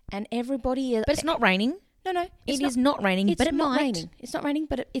 And everybody... But it's not raining. No. It is not raining, but it might. Raining. It's not raining,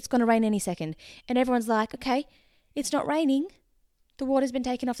 but it's going to rain any second. And everyone's like, okay, it's not raining. The water's been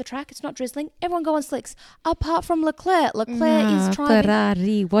taken off the track. It's not drizzling. Everyone go on slicks. Apart from Leclerc. Leclerc is trying...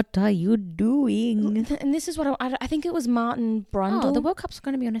 Ferrari, what are you doing? And this is what I think it was Martin Brundle. Oh, the World Cup's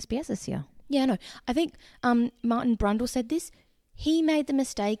going to be on SBS this year. Yeah, no. I think Martin Brundle said this. He made the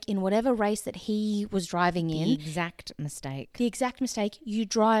mistake in whatever race that he was driving in. The exact mistake. You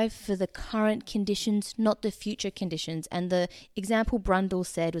drive for the current conditions, not the future conditions. And the example Brundle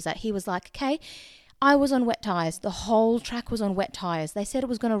said was that he was like, okay, I was on wet tyres. The whole track was on wet tyres. They said it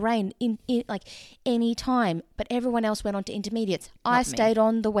was going to rain in like any time, but everyone else went on to intermediates. I stayed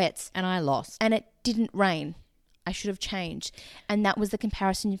on the wets. And I lost. And it didn't rain. I should have changed. And that was the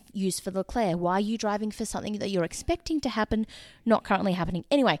comparison used for Leclerc. Why are you driving for something that you're expecting to happen, not currently happening?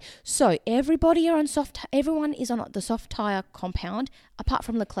 Anyway, so everyone is on the soft tyre compound, apart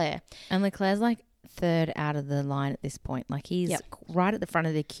from Leclerc. And Leclerc's like third out of the line at this point. Like he's right at the front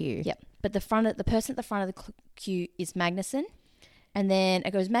of the queue. Yep. But the person at the front of the queue is Magnussen. And then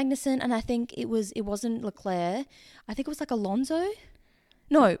it goes Magnussen, and I think it wasn't Leclerc. I think it was like Alonso.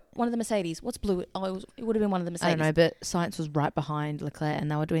 No, one of the Mercedes. What's blue? Oh, it would have been one of the Mercedes. I don't know, but Sainz was right behind Leclerc, and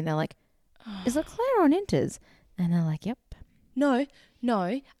they're like, is Leclerc on inters? And they're like, yep. No.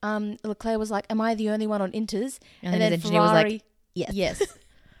 Leclerc was like, am I the only one on inters? And then the engineer was like, yes.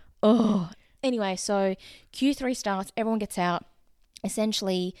 Oh. Anyway, so Q3 starts. Everyone gets out.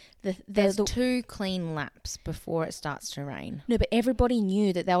 Essentially, there's two clean laps before it starts to rain. No, but everybody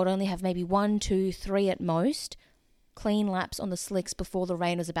knew that they would only have maybe 1, 2, 3 at most clean laps on the slicks before the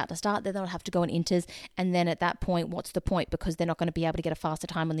rain was about to start. Then they'll have to go on inters, and then at that point, what's the point? Because they're not going to be able to get a faster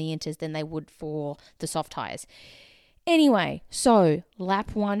time on the inters than they would for the soft tyres. Anyway, so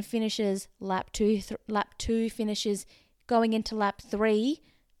lap 1 finishes, lap 2 finishes, going into lap 3,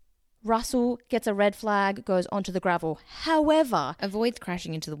 Russell gets a red flag, goes onto the gravel. However... avoids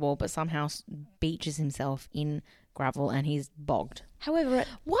crashing into the wall, but somehow beaches himself in gravel and he's bogged. However...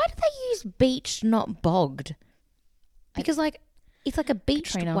 why do they use beached, not bogged? Because, it's like a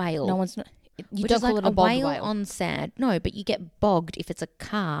beached whale. No one's... You don't call it a bogged whale on sand. No, but you get bogged if it's a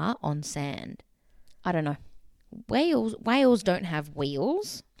car on sand. I don't know. Whales don't have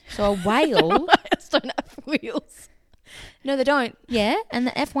wheels. So a whale... Whales don't have wheels. No, they don't. Yeah, and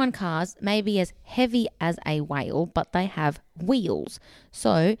the F1 cars may be as heavy as a whale, but they have wheels.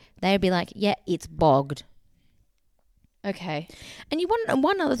 So they'd be like, yeah, it's bogged. Okay. And you want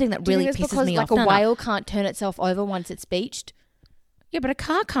one other thing that really pisses me off. Because a whale can't turn itself over once it's beached? Yeah, but a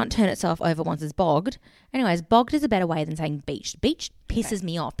car can't turn itself over once it's bogged. Anyways, bogged is a better way than saying beached. Beached pisses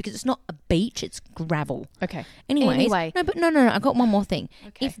me off because it's not a beach, it's gravel. Okay. Anyway. No, I've got one more thing.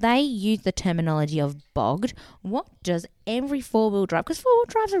 Okay. If they use the terminology of bogged, what does every four-wheel drive... because four-wheel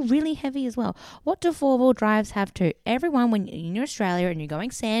drives are really heavy as well. What do four-wheel drives have to... everyone, when you're in Australia and you're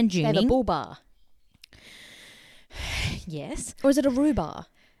going sand duning... They have a bull bar. Yes. Or is it a roo bar?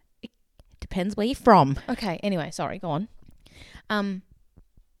 depends where you're from. Okay. Anyway, sorry. Go on.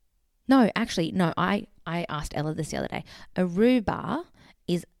 No, actually, no. I asked Ella this the other day. A rhubarb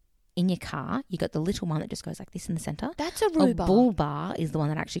is in your car. You got the little one that just goes like this in the center. That's a rhubarb. A bull bar is the one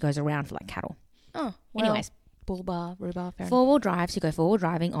that actually goes around for like cattle. Oh, well, anyways, bull bar, rhubarb. 4-wheel drives. You go 4-wheel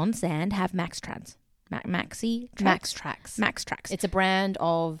driving on sand. Have Max Trans. Max Tracks. It's a brand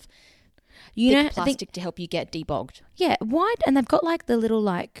of plastic to help you get debogged. Yeah, wide, and they've got like the little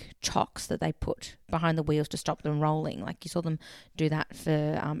like chocks that they put behind the wheels to stop them rolling. Like you saw them do that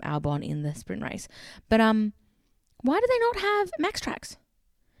for Albon in the sprint race. But why do they not have Max Tracks?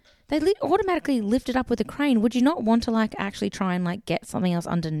 They automatically lift it up with a crane. Would you not want to like actually try and like get something else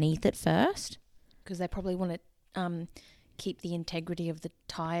underneath it first? Because they probably want to keep the integrity of the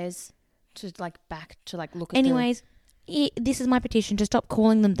tires to like back to like look at. Anyways, this is my petition to stop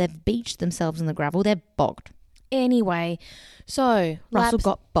calling them. They've beached themselves in the gravel. They're bogged. Anyway, so Russell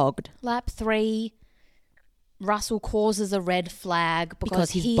got bogged. Lap 3, Russell causes a red flag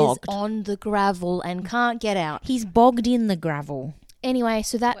because he's bogged on the gravel and can't get out. He's bogged in the gravel. Anyway,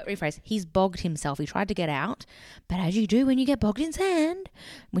 so that... Rephrase. He's bogged himself. He tried to get out, but as you do when you get bogged in sand,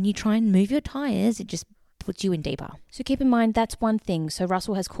 when you try and move your tyres, it just puts you in deeper. So keep in mind, that's one thing. So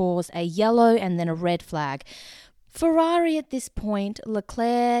Russell has caused a yellow and then a red flag. Ferrari at this point,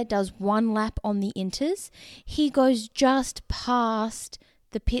 Leclerc does one lap on the inters. He goes just past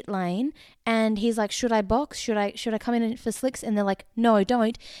the pit lane and he's like, should I box? Should I come in for slicks? And they're like, no,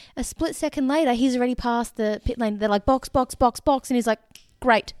 don't. A split second later, he's already past the pit lane. They're like, box. And he's like,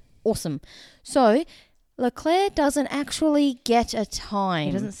 great, awesome. So Leclerc doesn't actually get a time.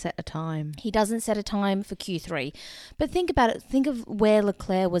 He doesn't set a time. He doesn't set a time for Q3. But think about it. Think of where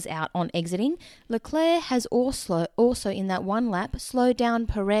Leclerc was out on exiting. Leclerc has also in that one lap slowed down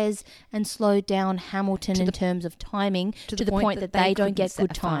Perez and slowed down Hamilton in terms of timing to the point that they don't get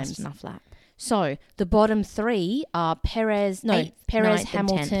good times. Enough lap. So the bottom 3 are Perez,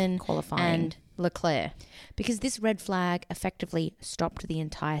 Hamilton, and Leclerc. Because this red flag effectively stopped the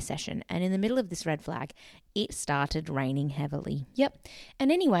entire session. And in the middle of this red flag, it started raining heavily. Yep.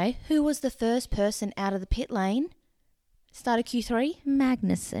 And anyway, who was the first person out of the pit lane? Started Q3?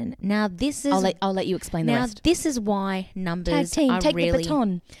 Magnussen. Now this is... I'll let you explain the rest. Now this is why numbers Tag team, take the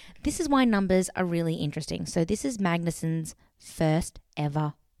baton. This is why numbers are really interesting. So this is Magnussen's first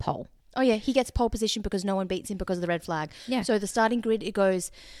ever pole. Oh, yeah, he gets pole position because no one beats him because of the red flag. Yeah. So the starting grid, it goes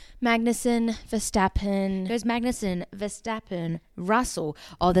Magnussen, Verstappen. It goes Magnussen, Verstappen, Russell.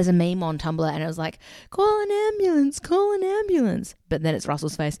 Oh, there's a meme on Tumblr and it was like, call an ambulance. But then it's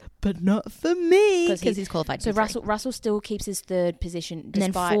Russell's face, but not for me. Because he's qualified. So Russell still keeps his third position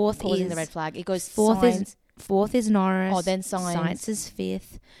despite causing the red flag. It goes fourth is Norris. Oh, then Sainz. Sainz is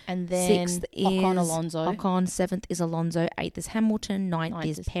 5th. And then Sixth Ocon, is Alonso. Ocon. 7th is Alonso. 8th is Hamilton. 9th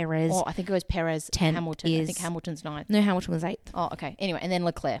is Perez. Oh, I think it was Perez. 10th Hamilton. I think Hamilton's 9th. No, Hamilton was 8th. Oh, okay. Anyway, and then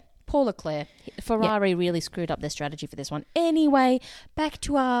Leclerc. Poor Leclerc. Ferrari really screwed up their strategy for this one. Anyway, back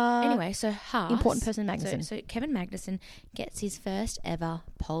to our... so Haas. Important person, Magnussen. So Kevin Magnussen gets his first ever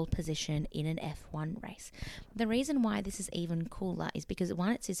pole position in an F1 race. The reason why this is even cooler is because,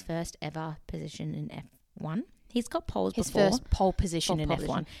 one, it's his first ever position in F1. He's got poles before. His first pole position in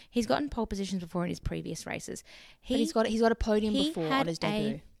F1. He's gotten pole positions before in his previous races. But he's got a podium before on his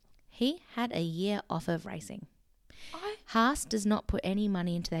debut. He had a year off of racing. Haas does not put any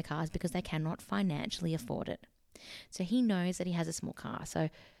money into their cars because they cannot financially afford it. So he knows that he has a small car, so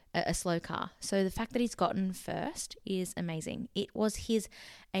a slow car. So the fact that he's gotten first is amazing. It was his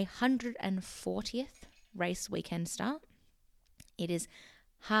 140th race weekend start. It is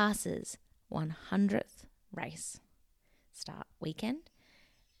Haas's 100th race start weekend.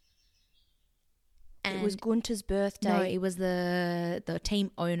 And it was Gunter's birthday. No, it was the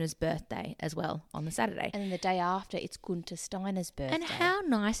team owner's birthday as well on the Saturday. And then the day after, it's Gunter Steiner's birthday. And how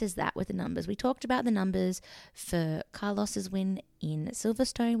nice is that with the numbers? We talked about the numbers for Carlos's win in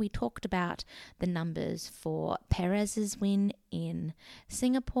Silverstone. We talked about the numbers for Perez's win in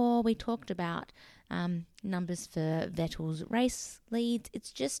Singapore. We talked about numbers for Vettel's race leads.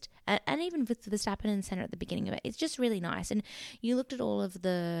 It's just, and even with Verstappen in the center at the beginning of it, it's just really nice. And you looked at all of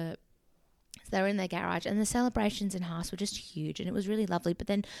the... They were in their garage and the celebrations in Haas were just huge and it was really lovely. But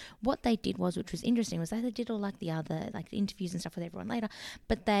then what they did was, which was interesting, was they did all like the other like interviews and stuff with everyone later.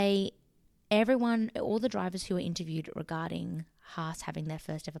 But all the drivers who were interviewed regarding Haas having their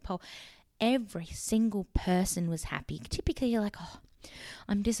first ever pole, every single person was happy. Typically you're like, oh,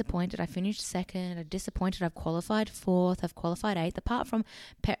 I'm disappointed. I finished second. I'm disappointed. I've qualified fourth. I've qualified eighth. Apart from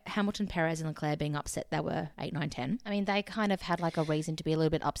Hamilton, Perez and Leclerc being upset, they were 8, 9, 10. I mean, they kind of had like a reason to be a little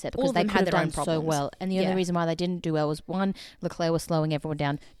bit upset because All of they them could had have their own done so problems. well. And the only reason why they didn't do well was 1, Leclerc was slowing everyone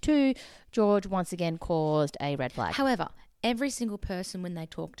down. 2, George once again caused a red flag. However, every single person, when they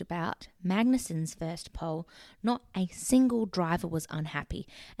talked about Magnussen's first pole, not a single driver was unhappy.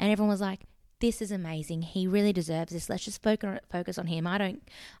 And everyone was like, this is amazing. He really deserves this. Let's just focus on him. I know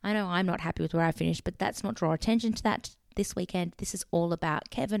I'm not happy with where I finished, but let's not draw attention to that this weekend. This is all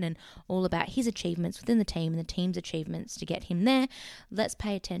about Kevin and all about his achievements within the team and the team's achievements to get him there. Let's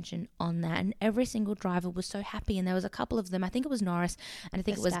pay attention on that. And every single driver was so happy. And there was a couple of them. I think it was Norris and I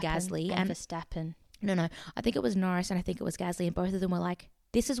think it was Gasly. And Verstappen. No. I think it was Norris and I think it was Gasly. And both of them were like,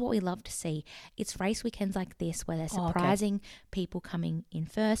 this is what we love to see. It's race weekends like this where they're surprising people coming in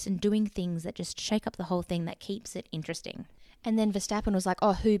first and doing things that just shake up the whole thing, that keeps it interesting. And then Verstappen was like,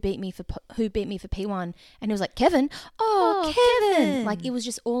 "Oh, who beat me for P1?" And he was like, "Kevin." Oh, Kevin! Like, it was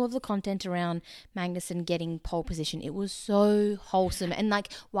just all of the content around Magnussen getting pole position. It was so wholesome. And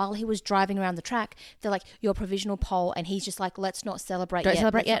like, while he was driving around the track, they're like, "Your provisional pole," and he's just like, "Let's not celebrate Don't yet.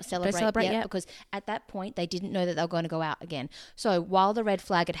 celebrate Let's yet. not Don't celebrate yet." because at that point they didn't know that they were going to go out again. So while the red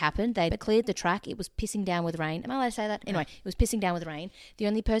flag had happened, they'd cleared the track. It was pissing down with rain. Am I allowed to say that? Anyway, it was pissing down with rain. The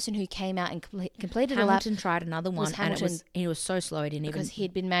only person who came out and completed a lap, Hamilton tried another one, and he was so slow he didn't because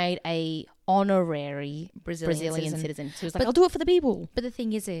he'd been made a honorary Brazilian citizen. So he was like, I'll do it for the people. But the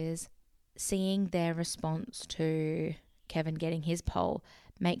thing is seeing their response to Kevin getting his pole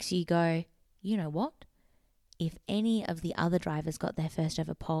makes you go, you know what? If any of the other drivers got their first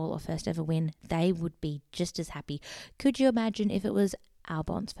ever pole or first ever win, they would be just as happy. Could you imagine if it was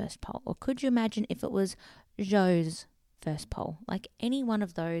Albon's first pole? Or could you imagine if it was Zhou's first pole? Like, any one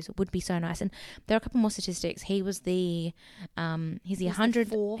of those would be so nice. And there are a couple more statistics. He was he's the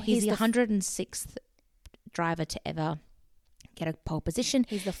 106th driver to ever get a pole position.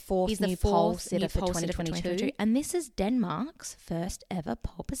 He's the fourth new pole sitter for 2022. And this is Denmark's first ever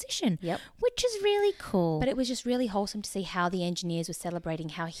pole position. Yep. Which is really cool. But it was just really wholesome to see how the engineers were celebrating,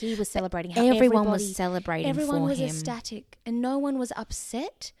 how he was celebrating, how everyone was celebrating for him. Everyone was ecstatic and no one was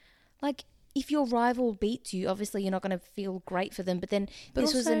upset. Like, if your rival beats you, obviously you're not going to feel great for them. But this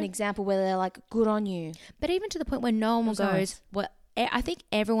also was an example where they're like, good on you. But even to the point where no one goes, well, I think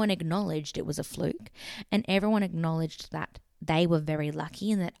everyone acknowledged it was a fluke. And everyone acknowledged that they were very lucky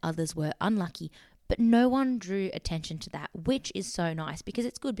and that others were unlucky. But no one drew attention to that, which is so nice because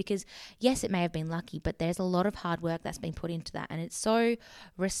it's good because, yes, it may have been lucky, but there's a lot of hard work that's been put into that. And it's so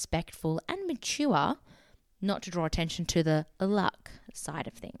respectful and mature not to draw attention to the luck side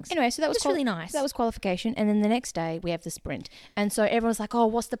of things. Anyway, so that was really nice. That was qualification. And then the next day we have the sprint. And so everyone's like, oh,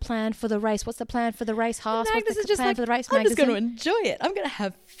 what's the plan for the race? What's the plan for the race? Haas, what's the plan for the race? I'm just going to enjoy it. I'm going to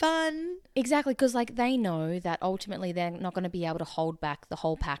have fun. Exactly, because like they know that ultimately they're not going to be able to hold back the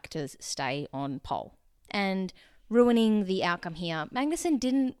whole pack to stay on pole. And ruining the outcome here, Magnussen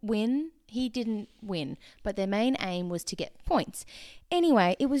didn't win. He didn't win, but their main aim was to get points.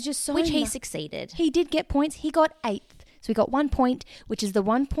 Anyway, it was just so... Which he succeeded. He did get points. He got 8th. So he got 1 point, which is the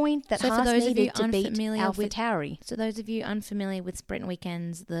 1 point that Haas needed to beat AlphaTauri. So those of you unfamiliar with sprint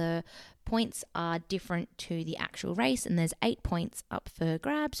weekends, the points are different to the actual race, and there's 8 points up for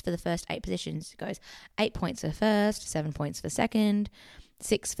grabs for the first 8 positions. It goes 8 points for first, 7 points for second,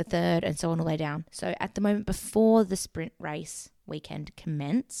 6 for third, and so on all the way down. So at the moment, before the sprint race weekend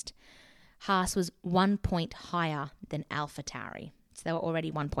commenced, Haas was 1 point higher than AlphaTauri. So they were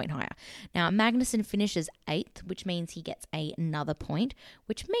already 1 point higher. Now, Magnussen finishes 8th, which means he gets another point,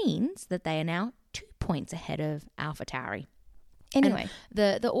 which means that they are now 2 points ahead of AlphaTauri. Anyway,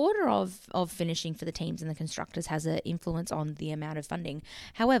 the order of finishing for the teams and the constructors has an influence on the amount of funding.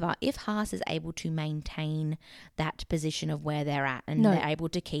 However, if Haas is able to maintain that position of where they're at and they're able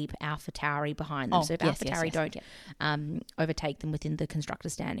to keep AlphaTauri behind them, so if AlphaTauri don't overtake them within the constructor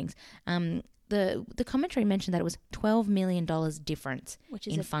standings, the commentary mentioned that it was $12 million difference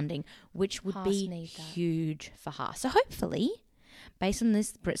in funding, which would be huge for Haas. So hopefully, based on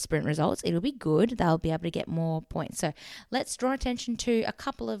this sprint results, it'll be good. They'll be able to get more points. So let's draw attention to a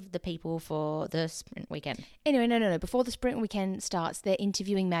couple of the people for the sprint weekend. Anyway, no. Before the sprint weekend starts, they're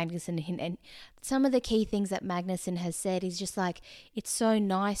interviewing Magnussen, and some of the key things that Magnussen has said is just like, it's so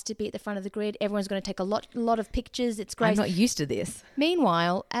nice to be at the front of the grid. Everyone's going to take a lot of pictures. It's great. I'm not used to this.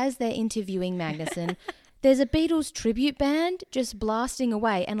 Meanwhile, as they're interviewing Magnussen, there's a Beatles tribute band just blasting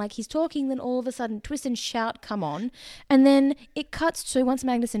away, and like he's talking, then all of a sudden Twist and Shout come on, and then it cuts to, once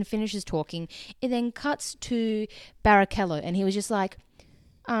Magnussen finishes talking, it then cuts to Barrichello, and he was just like,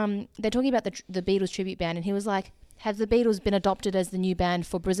 they're talking about the Beatles tribute band, and he was like, have the Beatles been adopted as the new band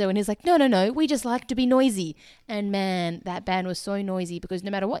for Brazil? And he's like, no, we just like to be noisy. And man, that band was so noisy because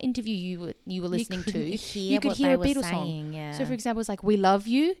no matter what interview you were listening to, you could hear a Beatles song. Yeah. So for example, it's like, We Love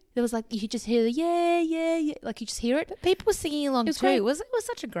You. There was like, you could just hear the yeah, like you just hear it. But people were singing along too. Great. It was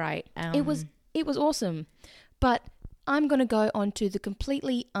such a great. It was awesome. But I'm going to go on to the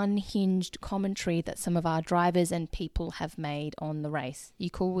completely unhinged commentary that some of our drivers and people have made on the race.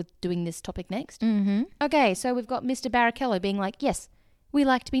 You cool with doing this topic next? Mm-hmm. Okay, so we've got Mr. Barrichello being like, yes, we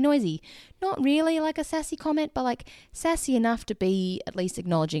like to be noisy. Not really like a sassy comment, but like sassy enough to be at least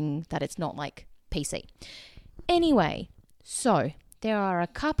acknowledging that it's not like PC. Anyway, so there are a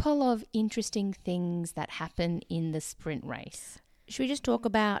couple of interesting things that happen in the sprint race. Should we just talk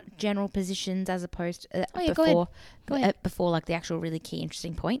about general positions as opposed to Go ahead. before like the actual really key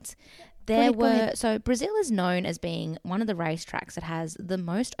interesting points? Go ahead. So Brazil is known as being one of the racetracks that has the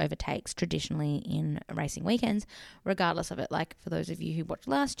most overtakes traditionally in racing weekends, regardless of it. Like for those of you who watched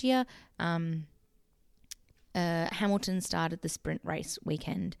last year, Hamilton started the sprint race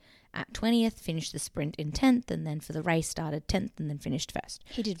weekend at 20th, finished the sprint in 10th, and then for the race started 10th and then finished first.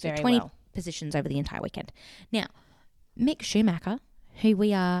 He did So very 20 well. positions over the entire weekend. Now, Mick Schumacher, who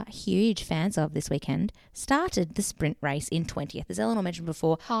we are huge fans of this weekend, started the sprint race in 20th. As Eleanor mentioned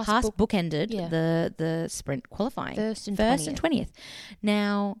before, Haas bookended the sprint qualifying. First and 20th.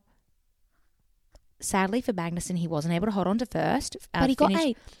 Now, sadly for Magnussen, he wasn't able to hold on to first. But he got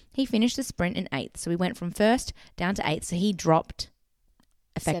 8th. He finished the sprint in 8th. So we went from first down to 8th. So he dropped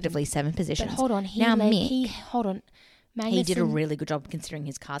effectively 7 positions. But hold on. He did a really good job considering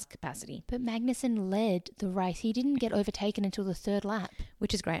his car's capacity. But Magnussen led the race. He didn't get overtaken until the 3rd lap.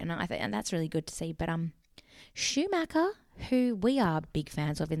 Which is great, and that's really good to see. But Schumacher, who we are big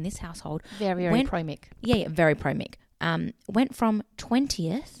fans of in this household. Very, very pro Mick. Yeah, very pro Mick. Went from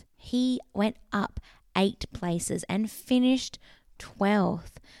 20th, he went up 8 places and finished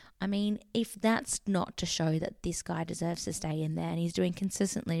 12th. I mean, if that's not to show that this guy deserves to stay in there and he's doing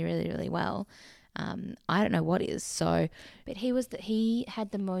consistently really, really well, I don't know what is. So, but he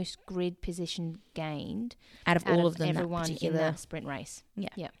had the most grid position gained out of all of them, everyone in the sprint race.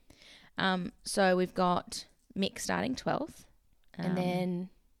 Yeah. So we've got Mick starting 12th, and then.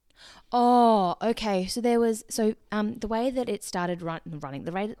 Oh, okay. So the way that it started running,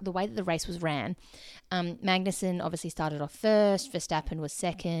 the way that the race was ran, Magnussen obviously started off first, Verstappen was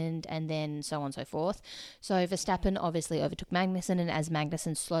second, and then so on and so forth. So Verstappen obviously overtook Magnussen, and as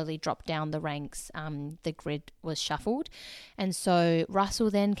Magnussen slowly dropped down the ranks, the grid was shuffled. And so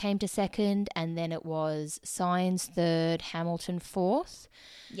Russell then came to second, and then it was Sainz third, Hamilton fourth.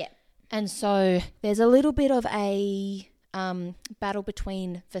 Yeah. And so there's a little bit of a battle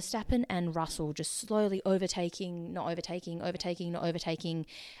between Verstappen and Russell, just slowly overtaking, not overtaking,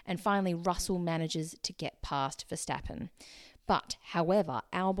 and finally Russell manages to get past Verstappen. But, however,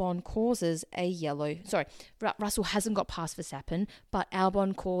 Albon causes a yellow... Sorry, Russell hasn't got past Verstappen, but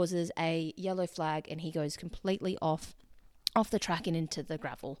Albon causes a yellow flag and he goes completely off the track and into the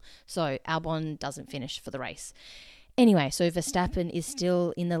gravel. So Albon doesn't finish for the race. Anyway, so Verstappen is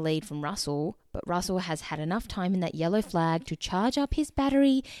still in the lead from Russell, but Russell has had enough time in that yellow flag to charge up his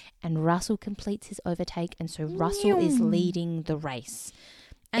battery, and Russell completes his overtake, and so Russell is leading the race.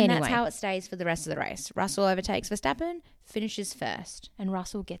 And that's how it stays for the rest of the race. Russell overtakes Verstappen, finishes first. And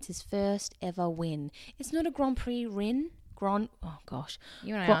Russell gets his first ever win. It's not a Grand Prix win. Oh gosh.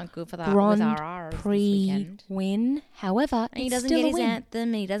 You and I aren't good for that Grand with our R's Prix this weekend. Win. However, and he doesn't get his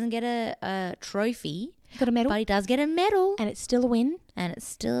anthem, he doesn't get a trophy. Got a medal. But he does get a medal. And it's still a win. And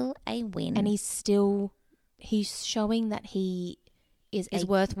he's showing that he is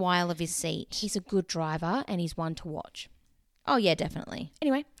worthwhile of his seat. He's a good driver and he's one to watch. Oh, yeah, definitely.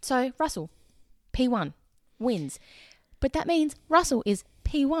 Anyway, so Russell, P1, wins. But that means Russell is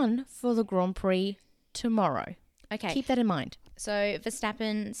P1 for the Grand Prix tomorrow. Okay. Keep that in mind. So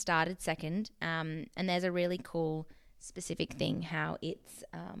Verstappen started second, and there's a really cool specific thing how it's...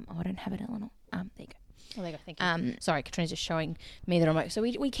 I don't have it, Eleanor. There you go. Oh, there you go. Thank you. Sorry, Katrina's just showing me the remote. So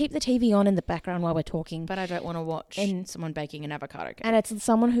we keep the TV on in the background while we're talking. But I don't want to watch someone baking an avocado cake. And it's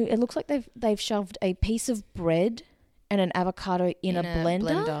someone who... It looks like they've shoved a piece of bread and an avocado in a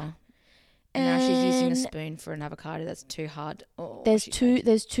blender. And now she's using a spoon for an avocado. That's too hard. Oh, there's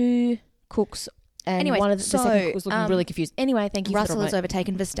two cooks. And anyway, the second cook was looking really confused. Anyway, thank you. Russell has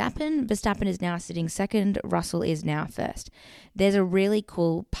overtaken Verstappen. Verstappen is now sitting second. Russell is now first. There's a really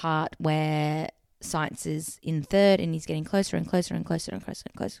cool part where Sainz is in third and he's getting closer and closer and closer and closer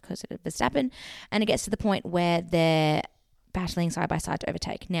and closer to Verstappen. And it gets to the point where they're battling side by side to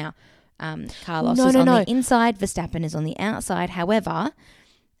overtake. Now, Carlos is on the inside. Verstappen is on the outside. However,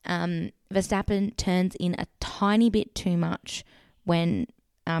 Verstappen turns in a tiny bit too much when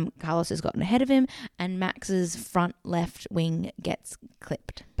Carlos has gotten ahead of him, and Max's front left wing gets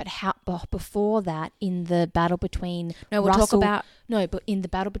clipped. But before that, in the battle between but in the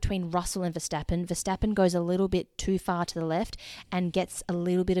battle between Russell and Verstappen goes a little bit too far to the left and gets a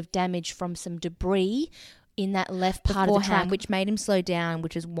little bit of damage from some debris in that left part of the track, which made him slow down,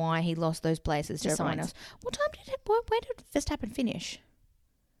 which is why he lost those places to everyone else. What time where did Verstappen finish?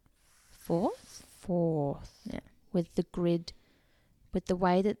 Fourth. Yeah, with the grid. With the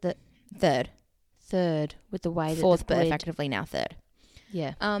way that the third, with the way that fourth, the but grid, effectively now third.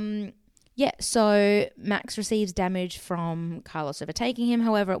 Yeah. So Max receives damage from Carlos overtaking him.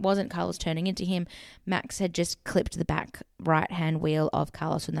 However, it wasn't Carlos turning into him. Max had just clipped the back right-hand wheel of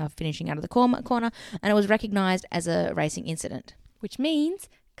Carlos when they were finishing out of the corner, and it was recognised as a racing incident. Which means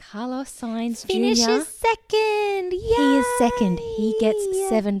Carlos Sainz finishes Jr. second. Yay! He is second. He gets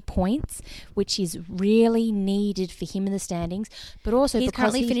 7 points, which is really needed for him in the standings. But also he's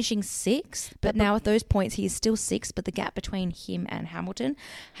because currently finishing sixth, but now with those points, he is still sixth. But the gap between him and Hamilton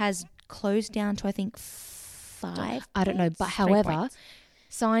has closed down to, I think, 5. I don't know, but however,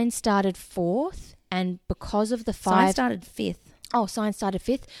 Sainz started fourth, and because of the 5, Sainz started fifth. Oh, Sainz started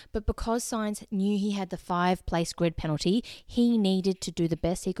fifth, but because Sainz knew he had the 5-place grid penalty, he needed to do the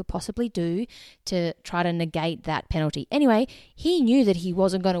best he could possibly do to try to negate that penalty. Anyway, he knew that he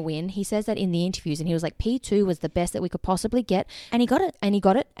wasn't going to win. He says that in the interviews, and he was like, P2 was the best that we could possibly get, and he got it.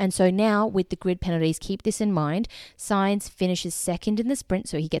 And so now with the grid penalties, keep this in mind, Sainz finishes second in the sprint,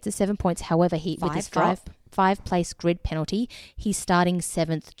 so he gets his 7 points. However, with his 5-place grid penalty, he's starting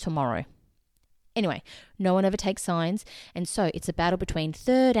 7th tomorrow. Anyway, no one overtakes Sainz, and so it's a battle between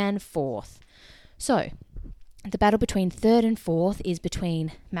 3rd and 4th. So, the battle between 3rd and 4th is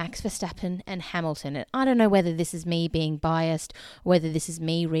between Max Verstappen and Hamilton. And I don't know whether this is me being biased, or whether this is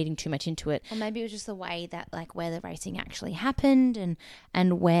me reading too much into it. Or maybe it was just the way that, like, where the racing actually happened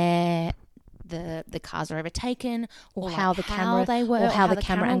and where the cars are overtaken, or how the camera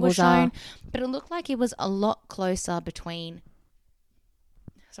angles are. But it looked like it was a lot closer between...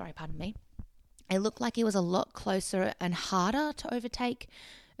 Sorry, pardon me. It looked like it was a lot closer and harder to overtake,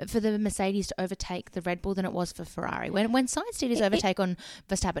 for the Mercedes to overtake the Red Bull than it was for Ferrari. When Sainz did his overtake on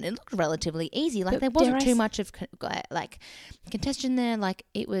Verstappen, it looked relatively easy. Like, there wasn't too much of contention there. Like,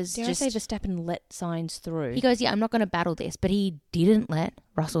 it was I say Verstappen let Sainz through? He goes, yeah, I'm not going to battle this, but he didn't let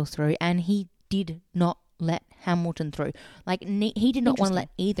Russell through, and he did not let Hamilton through. Like, he did not want to let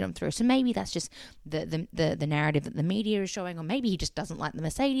either of them through. So maybe that's just the narrative that the media is showing, or maybe he just doesn't like the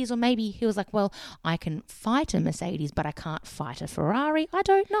Mercedes, or maybe he was like, well, I can fight a Mercedes, but I can't fight a Ferrari. I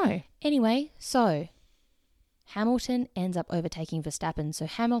don't know. Anyway, so Hamilton ends up overtaking Verstappen. So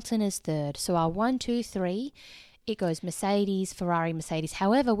Hamilton is 3rd. So our 1, 2, 3, it goes Mercedes, Ferrari, Mercedes.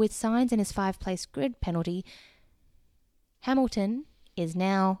 However, with Sainz and his 5-place grid penalty, Hamilton is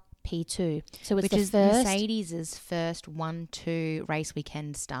now P2. So it's which the is first Mercedes' first 1-2 race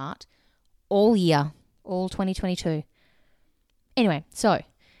weekend start all year, all 2022. Anyway, so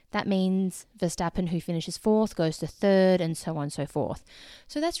that means Verstappen, who finishes 4th, goes to 3rd, and so on and so forth.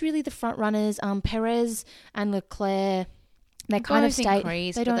 So that's really the front runners. Perez and Leclerc, they kind of stayed.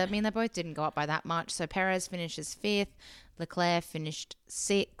 They both didn't go up by that much. So Perez finishes 5th, Leclerc finished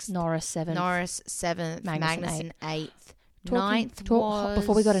 6th, Norris 7th, Magnussen 8th.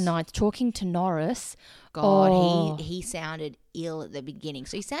 Before we go to 9th, talking to Norris. God, he sounded ill at the beginning.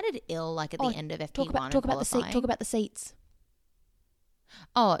 So he sounded ill like at the end of FP1. Talk about the seats.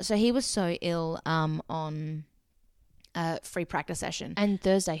 Oh, so he was so ill on free practice session. And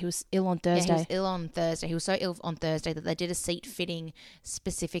Thursday. He was ill on Thursday. Yeah, he was ill on Thursday. He was so ill on Thursday that they did a seat fitting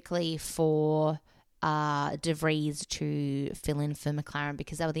specifically for De Vries to fill in for McLaren,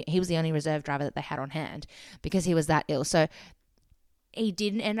 because he was the only reserve driver that they had on hand because he was that ill. So he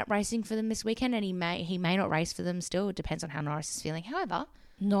didn't end up racing for them this weekend, and he may not race for them still. It depends on how Norris is feeling. However,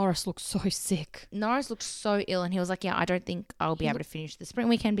 Norris looks so sick. Norris looked so ill, and he was like, yeah, I don't think I'll be able to finish the sprint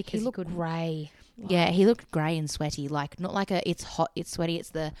weekend because he looked grey. Yeah, he looked grey and sweaty. Like, not like it's hot, it's sweaty. It's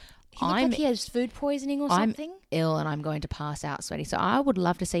the... He looked like he has food poisoning or something. I'm ill and I'm going to pass out sweaty. So I would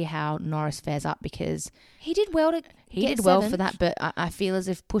love to see how Norris fares up, because he did well for that. But I feel as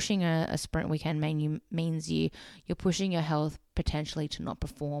if pushing a sprint weekend means you're pushing your health potentially to not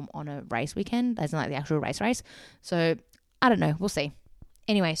perform on a race weekend, as in like the actual race. So I don't know. We'll see.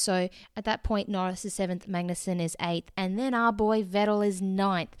 Anyway, so at that point, Norris is 7th, Magnussen is 8th, and then our boy Vettel is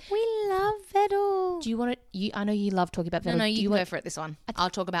 9th. We love Vettel. Do you want to? I know you love talking about Vettel. No, you can want go for it this one. I'll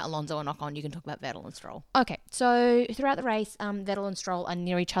talk about Alonso and Ocon. You can talk about Vettel and Stroll. Okay, so throughout the race, Vettel and Stroll are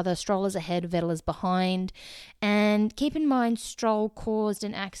near each other. Stroll is ahead, Vettel is behind. And keep in mind, Stroll caused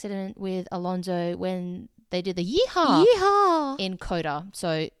an accident with Alonso when they did the yeehaw in Coda.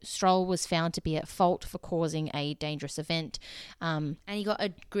 So Stroll was found to be at fault for causing a dangerous event. And he got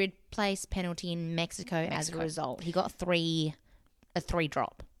a grid place penalty in Mexico as a result. He got a 3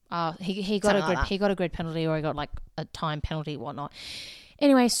 drop. He got a grid penalty, or he got like a time penalty, whatnot.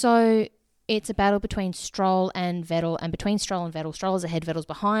 Anyway, so it's a battle between Stroll and Vettel, and between Stroll and Vettel, Stroll is ahead, Vettel's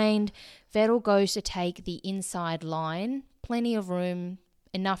behind. Vettel goes to take the inside line, plenty of room,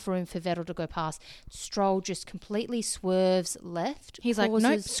 enough room for Vettel to go past. Stroll just completely swerves left. He's like,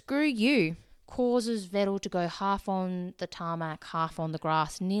 nope, screw you. Causes Vettel to go half on the tarmac, half on the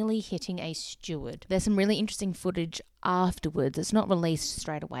grass, nearly hitting a steward. There's some really interesting footage afterwards. It's not released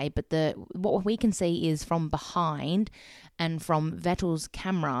straight away, but what we can see is from behind and from Vettel's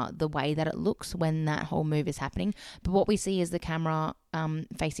camera, the way that it looks when that whole move is happening. But what we see is the camera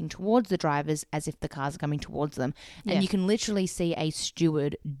facing towards the drivers as if the cars are coming towards them. And you can literally see a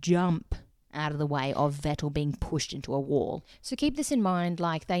steward jump out of the way of Vettel being pushed into a wall. So keep this in mind,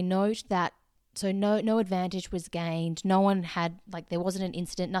 like they note that so no advantage was gained. No one had, like, there wasn't an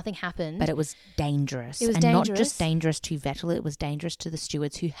incident. Nothing happened. But it was dangerous. It was and dangerous. Not just dangerous to Vettel, it was dangerous to the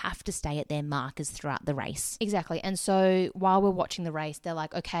stewards who have to stay at their markers throughout the race. Exactly. And so while we're watching the race, they're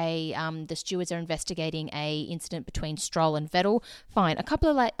like, okay, the stewards are investigating a incident between Stroll and Vettel. Fine. A couple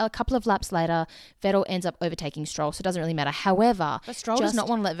of laps later, Vettel ends up overtaking Stroll, so it doesn't really matter. However, but Stroll does not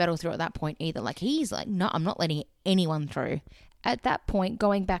want to let Vettel through at that point either. Like, he's like, no, I'm not letting anyone through. At that point,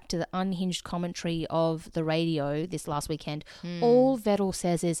 going back to the unhinged commentary of the radio this last weekend, all Vettel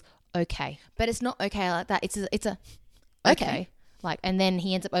says is, okay. But it's not okay like that. It's a okay. Like, and then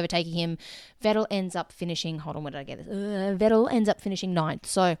he ends up overtaking him. Vettel ends up finishing, hold on, where did I get this? Vettel ends up finishing 9th.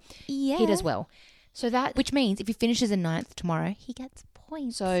 So he does well. So that, which means if he finishes in 9th tomorrow, he gets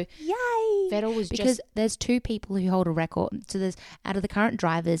points. So yay! Vettel was because there's 2 people who hold a record. So there's, out of the current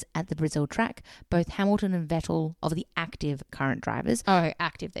drivers at the Brazil track, both Hamilton and Vettel of the active current drivers. Oh,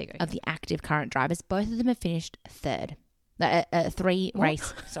 active, there you go. Of the active current drivers, both of them have finished 3rd. 3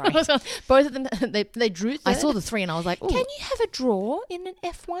 race. Sorry. Both of them, they drew 3rd. I saw the 3 and I was like, ooh. Can you have a draw in an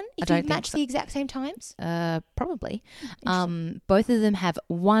F1 if you match the exact same times? Probably. Both of them have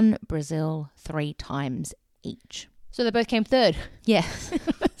won Brazil 3 times each. So they both came 3rd. Yeah.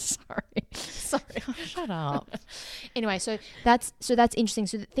 Sorry. Shut up. Anyway, so that's interesting.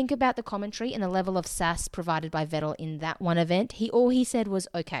 So think about the commentary and the level of sass provided by Vettel in that one event. All he said was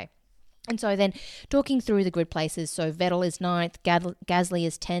okay. And so then talking through the grid places, so Vettel is 9th, Gasly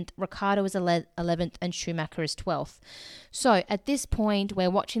is 10th, Ricciardo is 11th, and Schumacher is 12th. So at this point,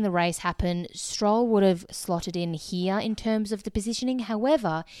 we're watching the race happen. Stroll would have slotted in here in terms of the positioning.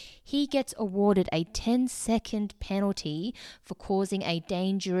 However, he gets awarded a 10-second penalty for causing a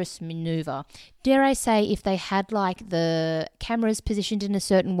dangerous maneuver. Dare I say, if they had like the cameras positioned in a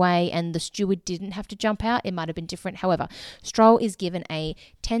certain way and the steward didn't have to jump out, it might have been different. However, Stroll is given a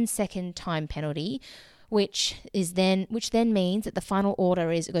 10-second time penalty, which then means that the final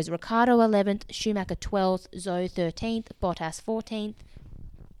order is, it goes Ricciardo 11th, Schumacher 12th, Zhou 13th, Bottas 14th,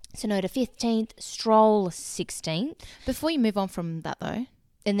 Tsunoda 15th, Stroll 16th. Before you move on from that though,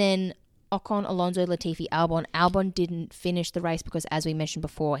 and then Ocon, Alonso, Latifi, Albon. Albon didn't finish the race because, as we mentioned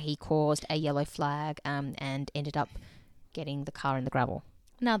before, he caused a yellow flag and ended up getting the car in the gravel.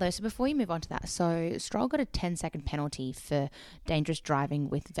 Now, though, so before you move on to that, so Stroll got a 10-second penalty for dangerous driving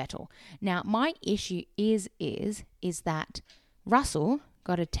with Vettel. Now, my issue is that Russell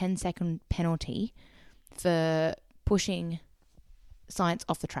got a 10-second penalty for pushing Sainz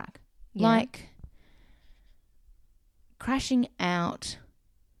off the track. Yeah. Like, crashing out.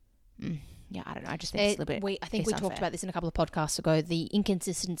 Yeah, I don't know. I just think it's a little bit. I think we talked about this in a couple of podcasts ago. The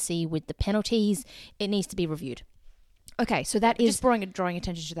inconsistency with the penalties, it needs to be reviewed. Okay, so that is... Just drawing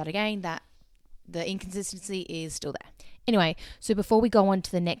attention to that again, that the inconsistency is still there. Anyway, so before we go on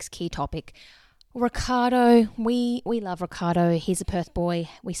to the next key topic, Ricciardo, we love Ricciardo. He's a Perth boy.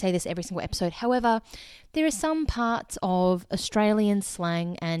 We say this every single episode. However, there are some parts of Australian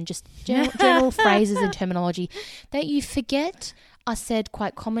slang and just general phrases and terminology that you forget are said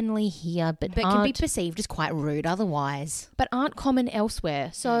quite commonly here, but can be perceived as quite rude otherwise. But aren't common elsewhere.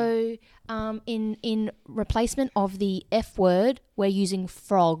 So in replacement of the F word, we're using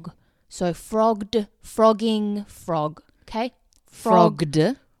frog. So frogged, frogging, frog. Okay?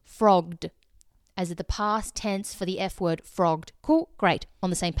 Frogged. As the past tense for the F word, frogged. Cool, great,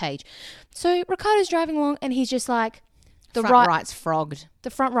 on the same page. So Ricciardo's driving along and he's just like, The front right's frogged. The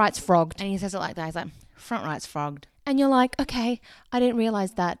front right's frogged. And he says it like that. He's like, front right's frogged. And you're like, okay, I didn't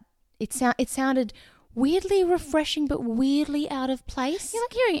realise that. It sounded weirdly refreshing but weirdly out of place. You're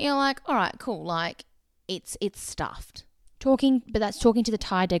like hearing it, you're like, all right, cool. Like, it's stuffed. But that's talking to the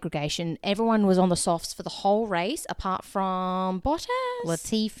tyre degradation. Everyone was on the softs for the whole race apart from Bottas,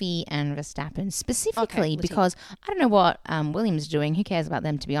 Latifi and Verstappen specifically because I don't know what Williams is doing. Who cares about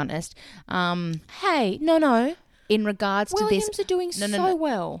them, to be honest? Hey, no. In regards to this, Williams are doing so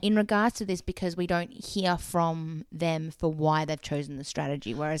well. In regards to this, because we don't hear from them for why they've chosen the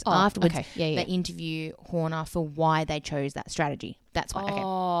strategy, whereas afterwards they interview Horner for why they chose that strategy. That's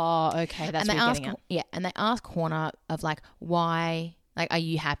why. Okay, that's what you're getting at. Yeah, and they ask Horner of like why, like, are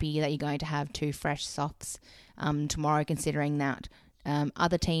you happy that you're going to have 2 fresh softs tomorrow, considering that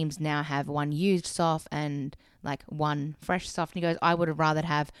other teams now have 1 used soft and like 1 fresh soft. And he goes, I would have rather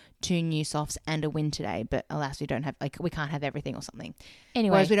have 2 new softs and a win today, but alas, we don't have, like, we can't have everything or something.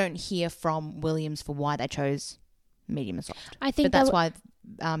 Anyway, whereas we don't hear from Williams for why they chose medium and soft. I think but that's why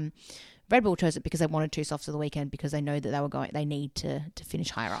Red Bull chose it, because they wanted 2 softs of the weekend, because they know that they need to finish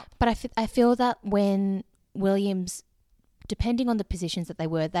higher up. But I feel that when Williams, depending on the positions that they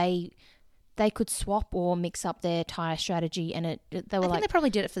were, they could swap or mix up their tyre strategy, and they they probably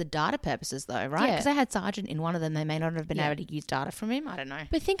did it for the data purposes though, right? Yeah. Because they had Sargent in one of them. They may not have been able to use data from him. I don't know.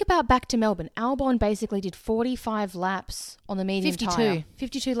 But think about back to Melbourne. Albon basically did 45 laps on the medium tyre.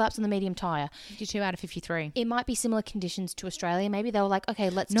 52 laps on the medium tyre. 52 out of 53. It might be similar conditions to Australia. Maybe they were like,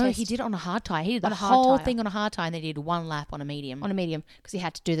 okay, let's No, test. he did it on a hard tyre. He did the whole thing on a hard tyre, and they did 1 lap on a medium. On a medium, because he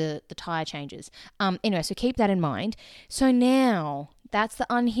had to do the tyre changes. Anyway, so keep that in mind. So now, that's the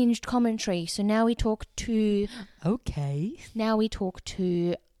unhinged commentary. So now we talk to... Okay. Now we talk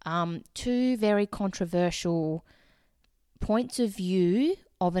to 2 very controversial points of view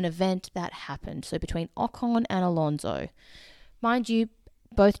of an event that happened. So between Ocon and Alonso. Mind you,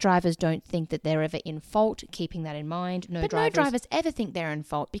 both drivers don't think that they're ever in fault, keeping that in mind. No drivers ever think they're in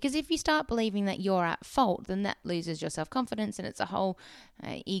fault, because if you start believing that you're at fault, then that loses your self-confidence, and it's a whole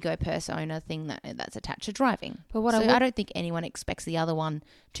ego persona thing that's attached to driving. But I don't think anyone expects the other one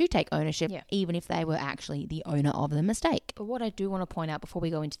to take ownership, even if they were actually the owner of the mistake. But what I do want to point out before we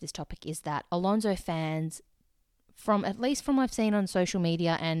go into this topic is that Alonso fans, at least from what I've seen on social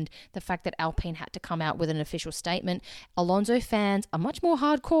media, and the fact that Alpine had to come out with an official statement, Alonso fans are much more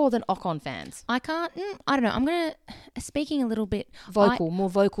hardcore than Ocon fans. I don't know. I'm going to, speaking a little bit... more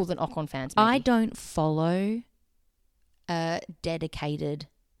vocal than Ocon fans, maybe. I don't follow dedicated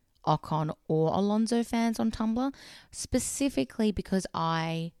Ocon or Alonso fans on Tumblr, specifically because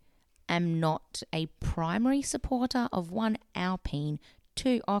I am not a primary supporter of 1 Alpine,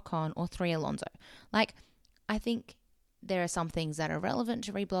 2 Ocon, or 3 Alonso. Like, I think there are some things that are relevant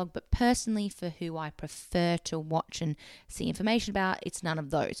to reblog, but personally, for who I prefer to watch and see information about, it's none of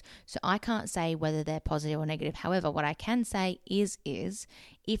those. So I can't say whether they're positive or negative. However, what I can say is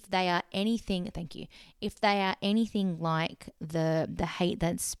if they are anything, if they are anything like the hate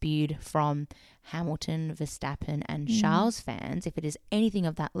that's spewed from Hamilton, Verstappen, and Charles fans, if it is anything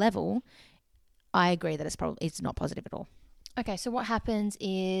of that level, I agree that it's not positive at all. Okay, so what happens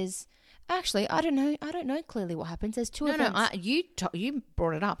is... Actually, I don't know clearly what happens. There's 2 events. No, you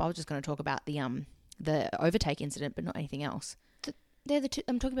brought it up. I was just going to talk about the overtake incident, but not anything else. They're the 2.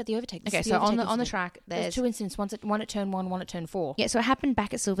 I'm talking about the overtake. Okay, so on the track, there's 2 incidents. One at turn 1, one at turn 4. Yeah, so it happened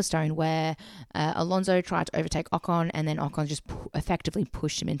back at Silverstone where Alonso tried to overtake Ocon, and then Ocon just effectively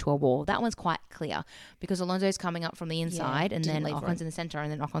pushed him into a wall. That one's quite clear because Alonso's coming up from the inside, and then Ocon's in the center,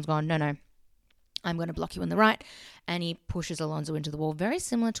 and then Ocon's gone, no, I'm going to block you on the right, and he pushes Alonso into the wall. Very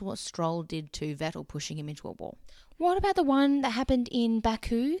similar to what Stroll did to Vettel, pushing him into a wall. What about the one that happened in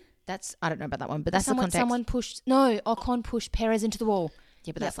Baku? I don't know about that one, but that's the context. Ocon pushed Perez into the wall.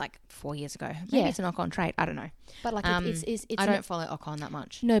 Yeah, but that's like 4 years ago. Maybe it's an Ocon trait. I don't know. But like it's I don't follow Ocon that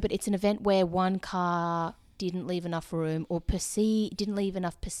much. No, but it's an event where one car didn't leave enough room or didn't leave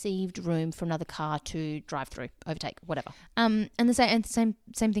enough perceived room for another car to drive through, overtake, whatever. And the same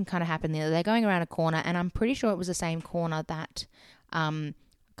thing kind of happened there. They're going around a corner, and I'm pretty sure it was the same corner that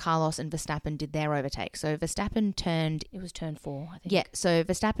Carlos and Verstappen did their overtake. So Verstappen turned... It was turn 4, I think. Yeah, so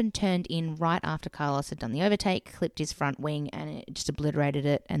Verstappen turned in right after Carlos had done the overtake, clipped his front wing, and it just obliterated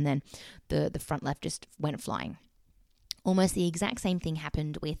it, and then the front left just went flying. Almost the exact same thing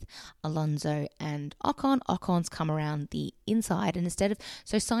happened with Alonso and Ocon. Ocon's come around the inside, and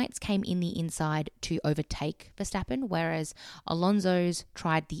so Sainz came in the inside to overtake Verstappen, whereas Alonso's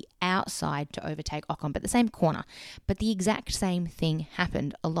tried the outside to overtake Ocon, but the same corner. But the exact same thing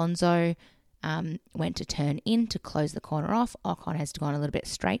happened. Alonso went to turn in to close the corner off. Ocon has gone a little bit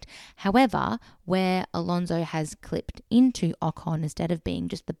straight. However, where Alonso has clipped into Ocon, instead of being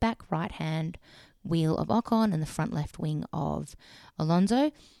just the back right-hand wheel of Ocon and the front left wing of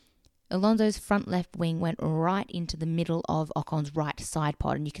Alonso, Alonso's front left wing went right into the middle of Ocon's right side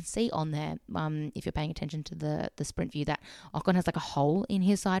pod. And you can see on there, if you're paying attention to the sprint view, that Ocon has like a hole in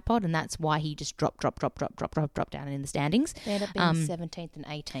his side pod, and that's why he just dropped down in the standings. They ended up being 17th and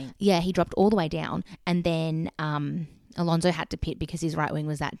 18th. Yeah, he dropped all the way down, and then Alonso had to pit because his right wing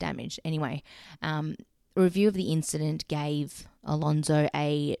was that damaged. Anyway, a review of the incident gave Alonso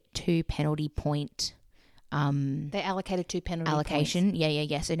a 2 penalty point they allocated 2 penalty allocation. points.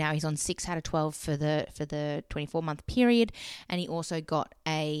 Yeah. So now he's on 6 out of 12 for the 24-month period, and he also got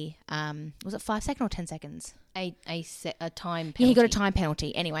a was it 5 second or 10 seconds? A time penalty. Yeah, he got a time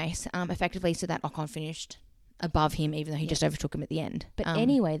penalty. Anyways, effectively, so that Ocon finished above him, even though he just overtook him at the end. But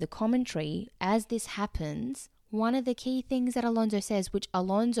anyway, the commentary, as this happens, one of the key things that Alonso says, which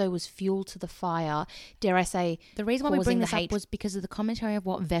Alonso was fuel to the fire, dare I say, the reason why we bring this up was because of the commentary of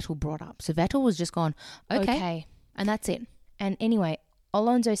what Vettel brought up. So Vettel was just gone, okay, and that's it. And anyway,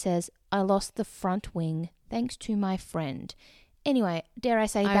 Alonso says, I lost the front wing thanks to my friend. Anyway, dare I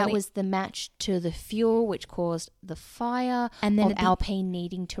say, that was the match to the fuel, which caused the fire, and then Alpine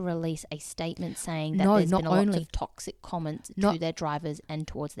needing to release a statement saying that there's been a lot of toxic comments to their drivers and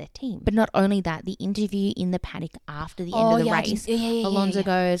towards their team. But not only that, the interview in the paddock after the end of the race, Alonso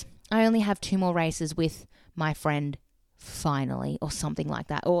goes, I only have 2 more races with my friend, finally, or something like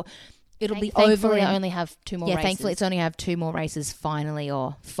that. Or it'll be over. Thankfully, I only have 2 more races. Yeah, thankfully, it's only have 2 more races finally,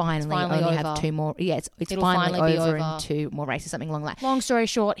 or finally only have 2 more. Yeah, it's finally over in 2 more races, something along that. Long story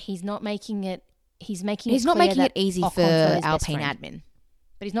short, he's not making it. He's not making it easy Ocon's for Alpine admin.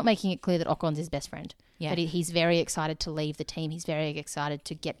 But he's not making it clear that Ocon's his best friend. Yeah. But he's very excited to leave the team. He's very excited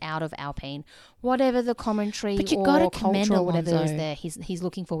to get out of Alpine. Whatever the commentary or culture or whatever is there, he's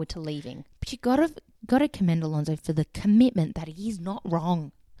looking forward to leaving. But you gotta commend Alonso for the commitment that he's not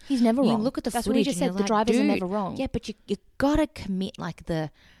wrong. He's never wrong. You look at the That's footage what he just said. and The drivers are never wrong. Yeah, but you gotta commit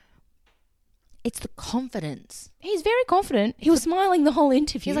it's the confidence. He's very confident. He was smiling the whole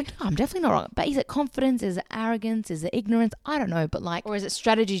interview. He's like, no, I'm definitely not wrong. But is it confidence? Is it arrogance? Is it ignorance? I don't know. But or is it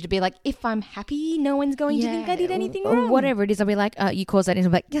strategy to be like, if I'm happy, no one's going to think I did anything wrong. Or whatever it is. I'll be like, you caused that. And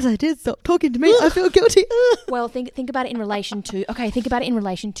I'm like, yes, I did. Stop talking to me. I feel guilty. Well, think about it in relation to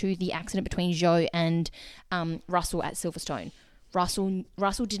the accident between Zhou and Russell at Silverstone.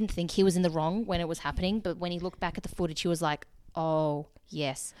 Russell didn't think he was in the wrong when it was happening, but when he looked back at the footage, he was like, oh,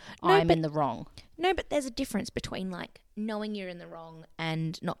 yes, I'm in the wrong. No, but there's a difference between knowing you're in the wrong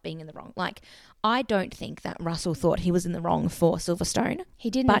and not being in the wrong. I don't think that Russell thought he was in the wrong for Silverstone. He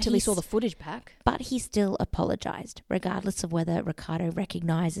didn't until he saw the footage back. But he still apologised, regardless of whether Ricciardo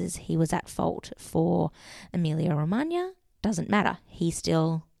recognises he was at fault for Emilia-Romagna. Doesn't matter. He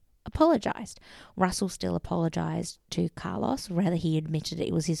still apologised. Russell still apologised to Carlos, whether he admitted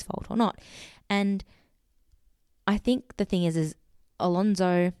it was his fault or not. And I think the thing is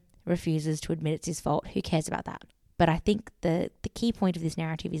Alonso refuses to admit it's his fault. Who cares about that? But I think the key point of this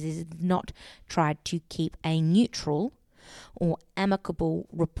narrative is not tried to keep a neutral or amicable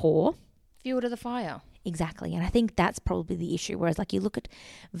rapport. Fuel to the fire. Exactly. And I think that's probably the issue. Whereas you look at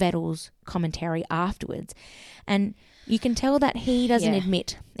Vettel's commentary afterwards and you can tell that he doesn't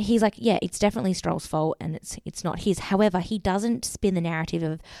admit. He's like, yeah, it's definitely Stroll's fault and it's not his. However, he doesn't spin the narrative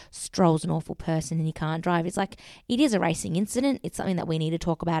of Stroll's an awful person and he can't drive. It's like, it is a racing incident. It's something that we need to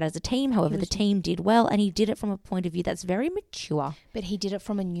talk about as a team. However, the team did well and he did it from a point of view that's very mature. But he did it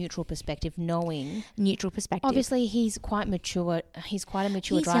from a neutral perspective, knowing... Neutral perspective. Obviously, he's quite mature. He's quite a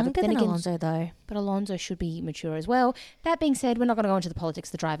mature driver. He's younger than Alonso, though. But Alonso should be mature as well. That being said, we're not going to go into the politics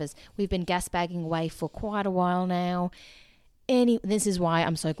of the drivers. We've been gas-bagging away for quite a while now. This is why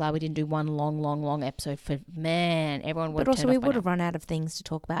I'm so glad we didn't do one long episode for, man, everyone would have. But also, we would have run out of things to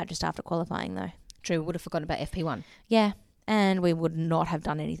talk about just after qualifying, though. True, we would have forgotten about FP1. Yeah, and we would not have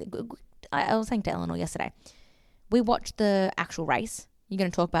done anything. I was saying to Eleanor yesterday, we watched the actual race. You're going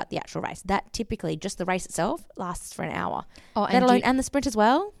to talk about the actual race. That typically, just the race itself, lasts for an hour. Oh, and the sprint as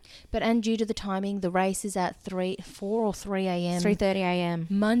well. And due to the timing, the race is at 4 or 3 a.m. 3:30 a.m.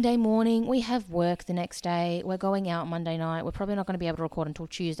 Monday morning. We have work the next day. We're going out Monday night. We're probably not going to be able to record until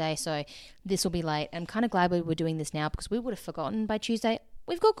Tuesday, so this will be late. I'm kind of glad we were doing this now because we would have forgotten by Tuesday.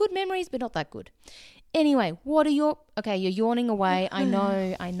 We've got good memories, but not that good. Anyway, what are your... Okay, you're yawning away. I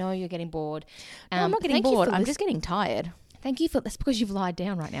know you're getting bored. No, I'm not getting bored. I'm just getting tired. Thank you for, that's because you've lied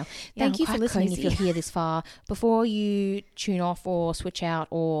down right now. Yeah, Thank I'm you for quite listening cozy. if you're here this far. Before you tune off or switch out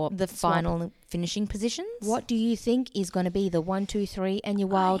or The swap, final finishing positions. what do you think is going to be the 1, 2, 3 and your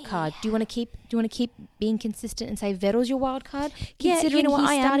wild card? Do you want to keep being consistent and say Vettel's your wild card? Considering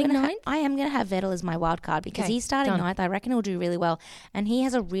he's starting ninth? I am going to have Vettel as my wild card because he's starting ninth. I reckon he'll do really well. And he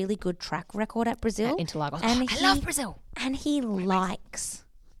has a really good track record at Brazil. At Interlagos. And I love Brazil. And he likes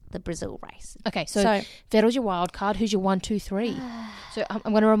the Brazil race. Okay, so Vettel's your wild card. Who's your 1, 2, 3? So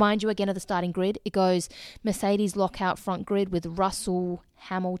I'm going to remind you again of the starting grid. It goes Mercedes lockout front grid with Russell,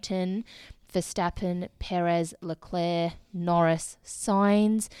 Hamilton, Verstappen, Perez, Leclerc, Norris,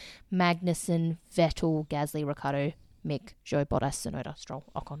 Sainz, Magnussen, Vettel, Gasly, Ricciardo, Mick, Joe, Bottas, Tsunoda, Stroll,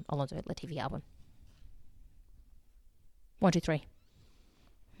 Ocon, Alonso, Latifi, Albon. 1, 2, 3.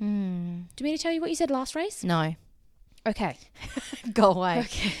 Do you mean to tell you what you said last race? No. Okay. Go away.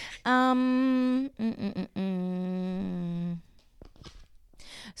 Okay.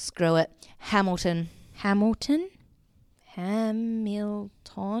 Screw it. Hamilton.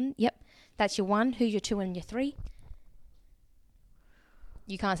 Yep. That's your 1. Who's your 2 and your 3?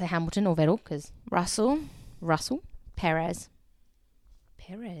 You can't say Hamilton or Vettel because Russell. Perez.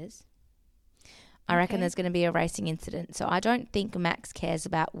 I reckon there's going to be a racing incident. So I don't think Max cares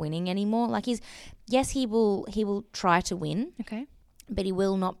about winning anymore. Like he will try to win. Okay. But he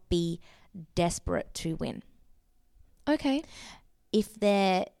will not be desperate to win. Okay. If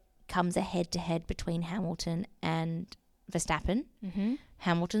there comes a head-to-head between Hamilton and Verstappen,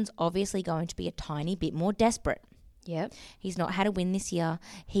 Hamilton's obviously going to be a tiny bit more desperate. Yep. He's not had a win this year.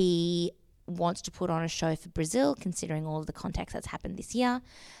 He wants to put on a show for Brazil, considering all of the context that's happened this year.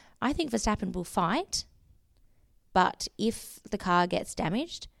 I think Verstappen will fight, but if the car gets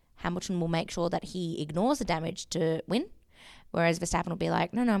damaged, Hamilton will make sure that he ignores the damage to win, whereas Verstappen will be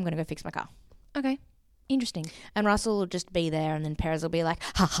like, no, I'm going to go fix my car. Okay. Interesting. And Russell will just be there, and then Perez will be like,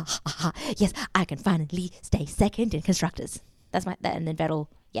 ha, ha, ha, ha, yes, I can finally stay second in constructors. And then Vettel,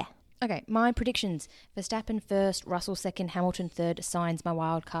 yeah. Okay, my predictions. Verstappen first, Russell second, Hamilton third, Sainz my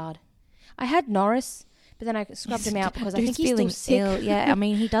wild card. I had Norris, but then I scrubbed him out because I think he's feeling still sick. Yeah, I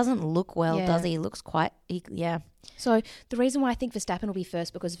mean, he doesn't look well, does he? He looks quite, So the reason why I think Verstappen will be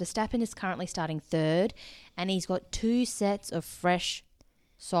first, because Verstappen is currently starting third and he's got 2 sets of fresh,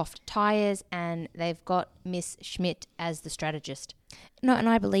 soft tyres and they've got Miss Schmidt as the strategist. No, and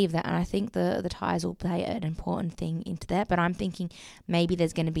I believe that, and I think the tyres will play an important thing into that, but I'm thinking maybe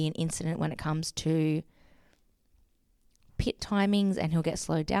there's going to be an incident when it comes to pit timings and he'll get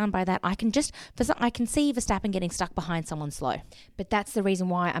slowed down by that. I can see Verstappen getting stuck behind someone slow. But that's the reason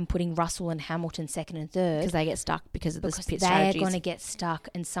why I'm putting Russell and Hamilton second and third. Because they get stuck because of the pit strategies. They're going to get stuck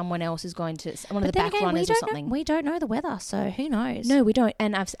and someone else is going to, one of the back runners or something. We don't know the weather, so who knows? No, we don't.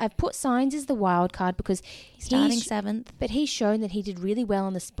 And I've put Sainz as the wild card because he's starting 7th. But he's shown that he did really well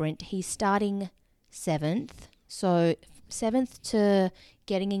in the sprint. He's starting 7th. So 7th to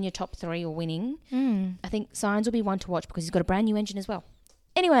getting in your top 3 or winning. I think Sainz will be one to watch because he's got a brand new engine as well.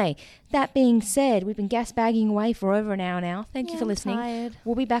 Anyway, that being said, we've been gas bagging away for over an hour now. Thank you for listening. I'm tired.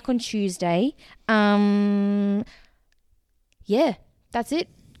 We'll be back on Tuesday. Yeah, that's it.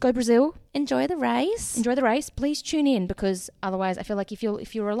 Go Brazil. Enjoy the race. Please tune in because otherwise I feel like if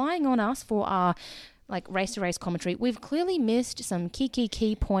you're relying on us for our race to race commentary, we've clearly missed some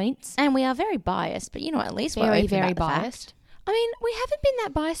key points. And we are very biased, but at least we're very, open very about the biased. fact. I mean, we haven't been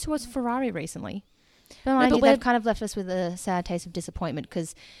that biased towards Ferrari recently. But mind you, they've kind of left us with a sad taste of disappointment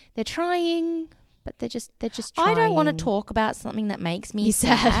because they're trying, but they're just trying. I don't want to talk about something that makes me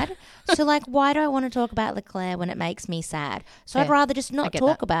sad. So why do I want to talk about Leclerc when it makes me sad? So I'd rather just not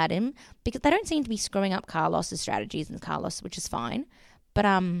talk about him because they don't seem to be screwing up Carlos's strategies and Carlos, which is fine. But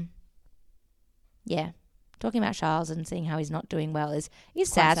yeah. Talking about Charles and seeing how he's not doing well is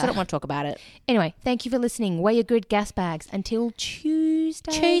sad, so I don't want to talk about it. Anyway, thank you for listening. Wear your good gas bags until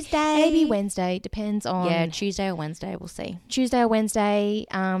Tuesday. Maybe Wednesday. Depends on... Yeah, Tuesday or Wednesday. We'll see. Tuesday or Wednesday.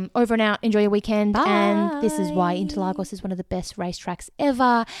 Over and out. Enjoy your weekend. Bye. And this is why Interlagos is one of the best racetracks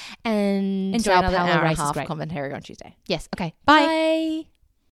ever. And enjoy Sao another Paulo hour and race a is half great. commentary on Tuesday. Yes. Okay. Bye.